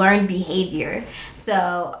it's learned behavior.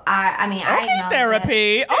 So, I acknowledge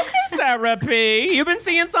Therapy. that. Okay, therapy. You've been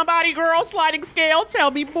seeing somebody, girl, sliding scale?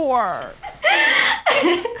 Tell me more.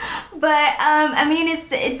 But,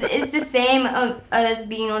 it's the same as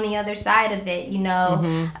being on the other side of it, you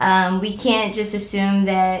know. We can't just assume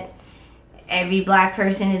that every black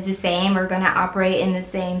person is the same or going to operate in the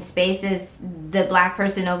same space as the black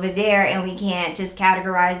person over there, and we can't just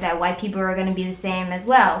categorize that white people are going to be the same as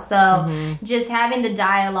well. So just having the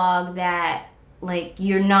dialogue that, like,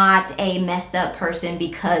 you're not a messed up person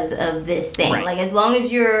because of this thing. Right. Like, as long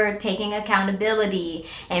as you're taking accountability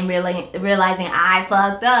and really realizing I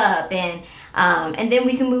fucked up, and then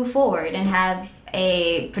we can move forward and have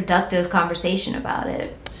a productive conversation about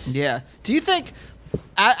it. Yeah. Do you think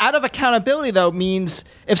out of accountability, though, means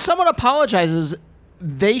if someone apologizes,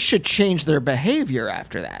 they should change their behavior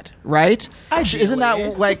after that, right? Ideally. Isn't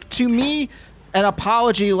that, like, to me, an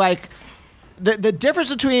apology, like, the difference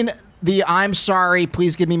between the I'm sorry,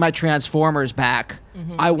 please give me my Transformers back,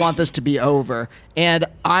 I want this to be over, and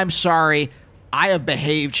I'm sorry, I have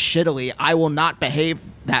behaved shittily, I will not behave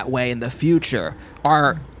that way in the future,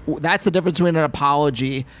 that's the difference between an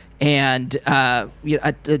apology and at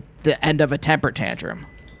the end of a temper tantrum.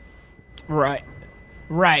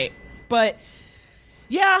 Right. But,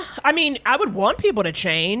 yeah, I mean, I would want people to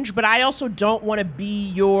change, but I also don't want to be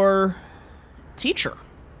your teacher,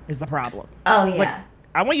 is the problem. Oh, yeah. Like,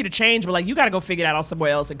 I want you to change, but, like, you got to go figure it out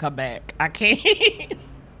somewhere else and come back. I can't.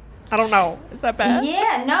 I don't know. Is that bad?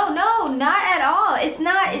 Yeah, no, not at all. It's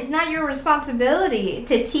not your responsibility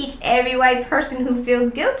to teach every white person who feels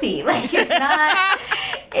guilty. Like,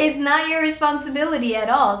 it's not your responsibility at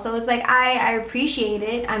all. So it's like, I appreciate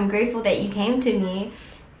it. I'm grateful that you came to me.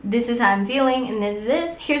 This is how I'm feeling, and this is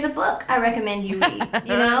this. Here's a book I recommend you read,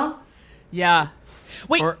 you know? Yeah.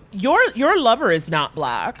 Wait, your lover is not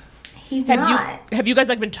black. He's not. Have you guys,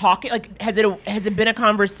 like, been talking? Like, has it been a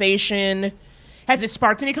conversation? Has it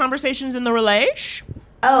sparked any conversations in the relation?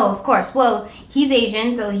 Oh, of course. Well, he's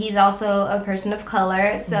Asian, so he's also a person of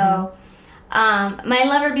color. So my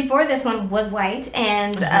lover before this one was white,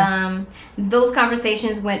 and those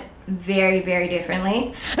conversations went very, very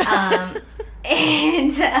differently.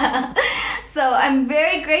 And so I'm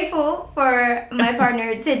very grateful for my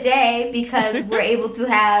partner today because we're able to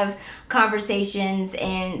have conversations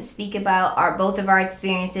and speak about both of our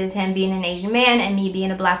experiences, him being an Asian man and me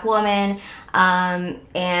being a black woman.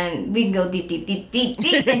 And we can go deep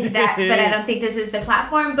into that, but I don't think this is the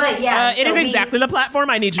platform. But yeah, it is exactly the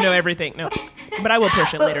platform. I need to know everything. No, but I will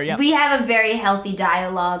push it later. Yeah, we have a very healthy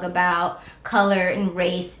dialogue about color and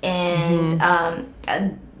race and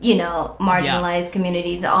marginalized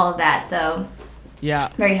communities, all of that. So yeah,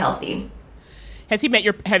 very healthy. Has he met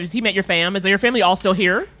your fam? Is your family all still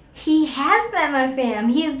here? He has met my fam.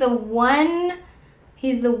 He's the one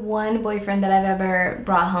boyfriend that I've ever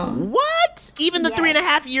brought home. What? Even the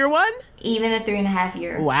 3.5-year one? Even a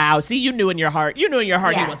 3.5-year. Wow. See, you knew in your heart he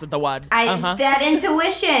wasn't the one. That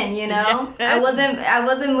intuition, you know. I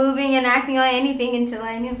wasn't moving and acting on anything until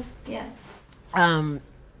I knew. Yeah.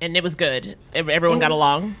 And it was good. Everyone got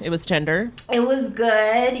along. It was tender. It was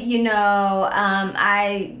good. You know,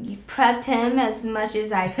 I prepped him as much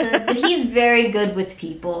as I could. But he's very good with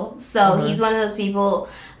people. So he's one of those people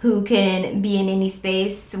who can be in any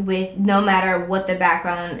space with no matter what the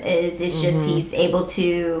background is. It's just he's able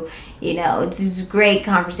to, he's a great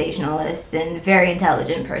conversationalist and very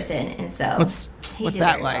intelligent person. And so what's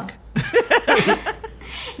that like? Well.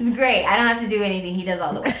 It's great. I don't have to do anything. He does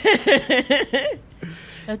all the work.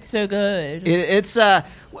 That's so good. Is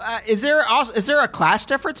there a class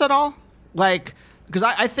difference at all? Like, because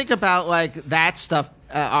I think about like that stuff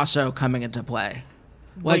also coming into play,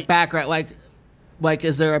 like background, like Like,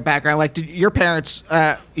 is there a background? Like, did your parents,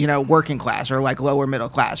 working class or like lower middle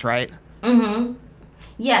class, right? Mm-hmm.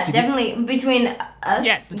 Yeah, definitely between us.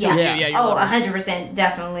 Yes, the two of you, yeah. You're Oh, lower. 100%,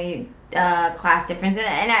 definitely class difference,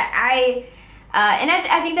 and I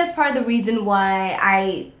think that's part of the reason why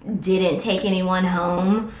I didn't take anyone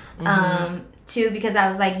home. Too, because I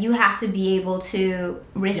was like, you have to be able to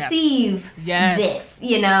receive this,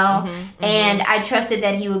 and I trusted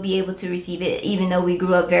that he would be able to receive it, even though we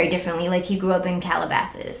grew up very differently. Like, he grew up in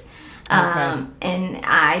Calabasas, and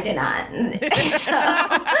I did not.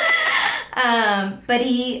 But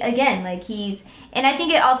he, again, like, and I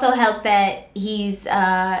think it also helps that he's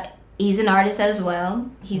an artist as well.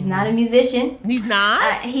 He's not a musician. He's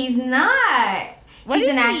not? He's not. He's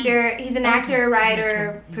an actor. He's an actor,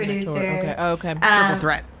 writer, producer. Okay.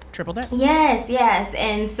 Triple threat. Yes.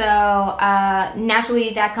 And so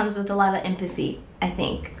naturally that comes with a lot of empathy, I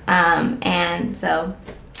think. And so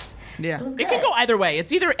it was good. It can go either way.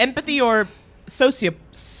 It's either empathy or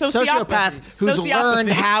sociopath who's learned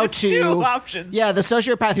how to. Two options. Yeah, the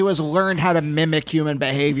sociopath who has learned how to mimic human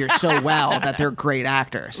behavior so well that they're great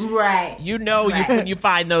actors. Right. When you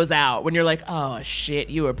find those out, when you're like, oh shit,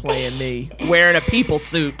 you were playing me wearing a people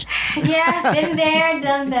suit. Yeah, been there,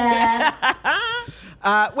 done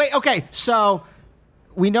that. Wait, okay, so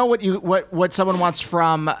we know what someone wants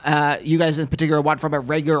from you guys in particular want from a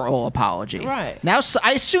regular old apology. Right. Now, so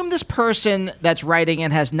I assume this person that's writing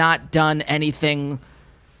in has not done anything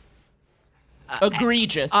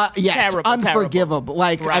egregious. Yes, terrible, unforgivable. terrible.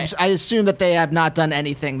 Like, Right. I assume that they have not done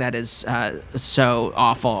anything that is so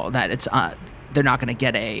awful that it's they're not going to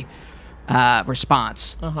get a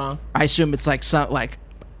response. I assume it's like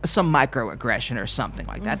some microaggression or something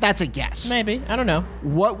like that. That's a guess. Maybe. I don't know.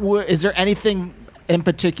 Is there anything in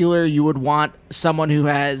particular you would want someone who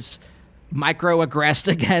has microaggressed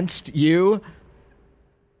against you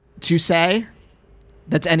to say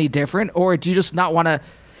that's any different? Or do you just not want to?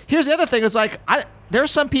 Here's the other thing. It's like, there are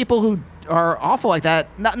some people who are awful like that.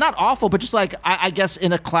 Not awful, but just like, I guess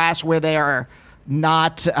in a class where they are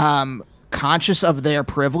not conscious of their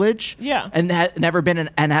privilege. Yeah. And never been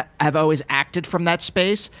and have always acted from that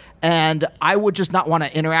space. And I would just not want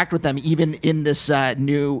to interact with them even in this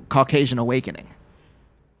new Caucasian awakening.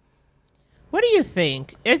 What do you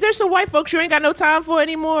think? Is there some white folks you ain't got no time for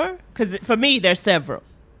anymore? Because for me, there's several.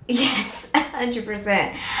 Yes,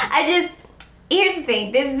 100%. Here's the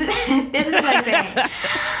thing. This is what I'm saying.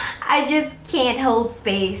 I just can't hold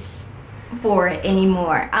space for it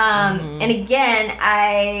anymore. And again,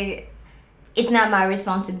 it's not my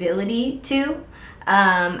responsibility to.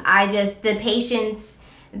 The patience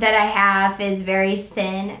that I have is very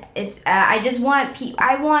thin.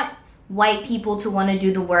 I want white people to want to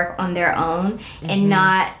do the work on their own and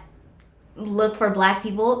not look for black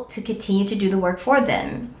people to continue to do the work for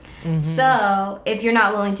them. So if you're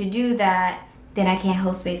not willing to do that, then I can't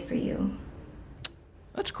hold space for you.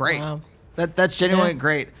 That's great. Wow. That's genuinely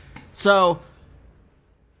great. So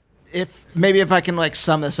if I can like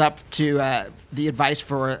sum this up to the advice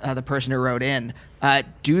for the person who wrote in,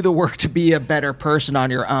 do the work to be a better person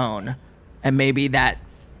on your own, and maybe that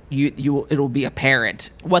it'll be apparent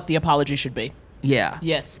What the apology should be. Yeah.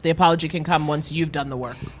 Yes, the apology can come once you've done the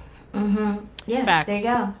work. Yes, Facts. there you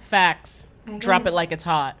go. Facts. There you Drop go. it like it's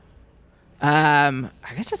hot. I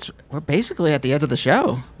guess we're basically at the end of the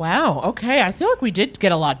show. Wow. Okay. I feel like we did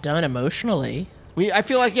get a lot done emotionally. I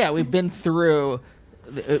feel like we've been through.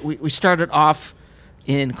 We started off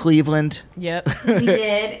in Cleveland. Yep. We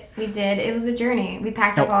did. It was a journey. We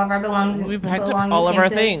packed up all of our belongings. We packed up all of our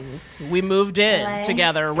things. We moved in LA.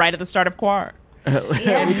 together right at the start of Quar.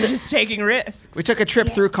 Yeah. We were just taking risks. We took a trip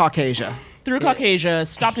through Caucasia. Through Caucasia,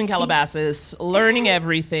 stopped in Calabasas, learning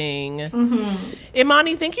everything.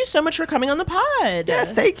 Imani, thank you so much for coming on the pod. Yeah,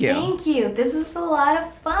 thank you. Thank you. This was a lot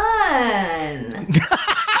of fun.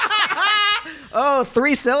 Oh,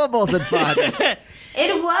 3 syllables and fun.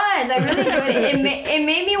 It was. I really enjoyed it. It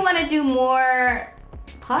made me want to do more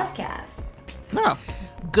podcasts. No.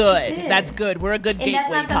 Good. did. That's good. We're a good And gateway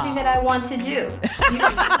that's not something pod. that I want to do.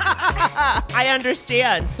 I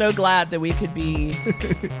understand. So glad that we could be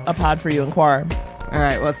a pod for you in Quar. All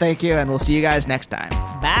right. Well, thank you, and we'll see you guys next time.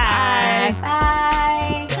 Bye.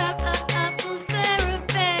 Bye.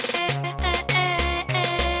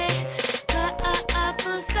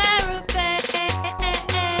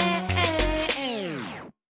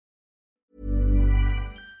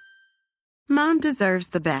 Mom deserves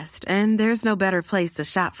the best, and there's no better place to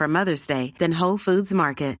shop for Mother's Day than Whole Foods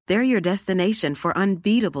Market. They're your destination for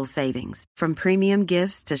unbeatable savings, from premium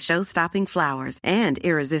gifts to show-stopping flowers and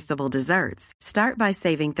irresistible desserts. Start by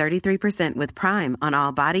saving 33% with Prime on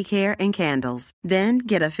all body care and candles. Then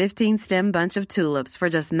get a 15-stem bunch of tulips for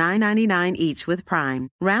just $9.99 each with Prime.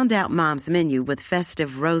 Round out Mom's menu with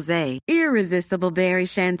festive rosé, irresistible berry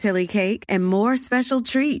chantilly cake, and more special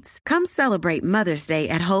treats. Come celebrate Mother's Day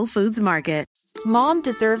at Whole Foods Market. Mom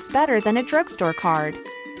deserves better than a drugstore card.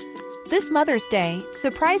 This Mother's Day,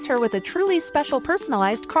 surprise her with a truly special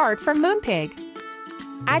personalized card from Moonpig.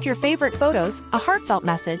 Add your favorite photos, a heartfelt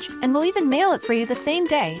message, and we'll even mail it for you the same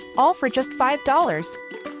day, all for just $5.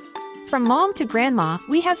 From mom to grandma,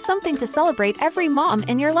 we have something to celebrate every mom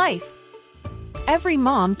in your life. Every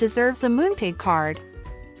mom deserves a Moonpig card.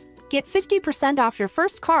 Get 50% off your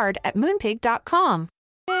first card at moonpig.com.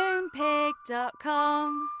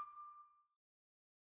 Moonpig.com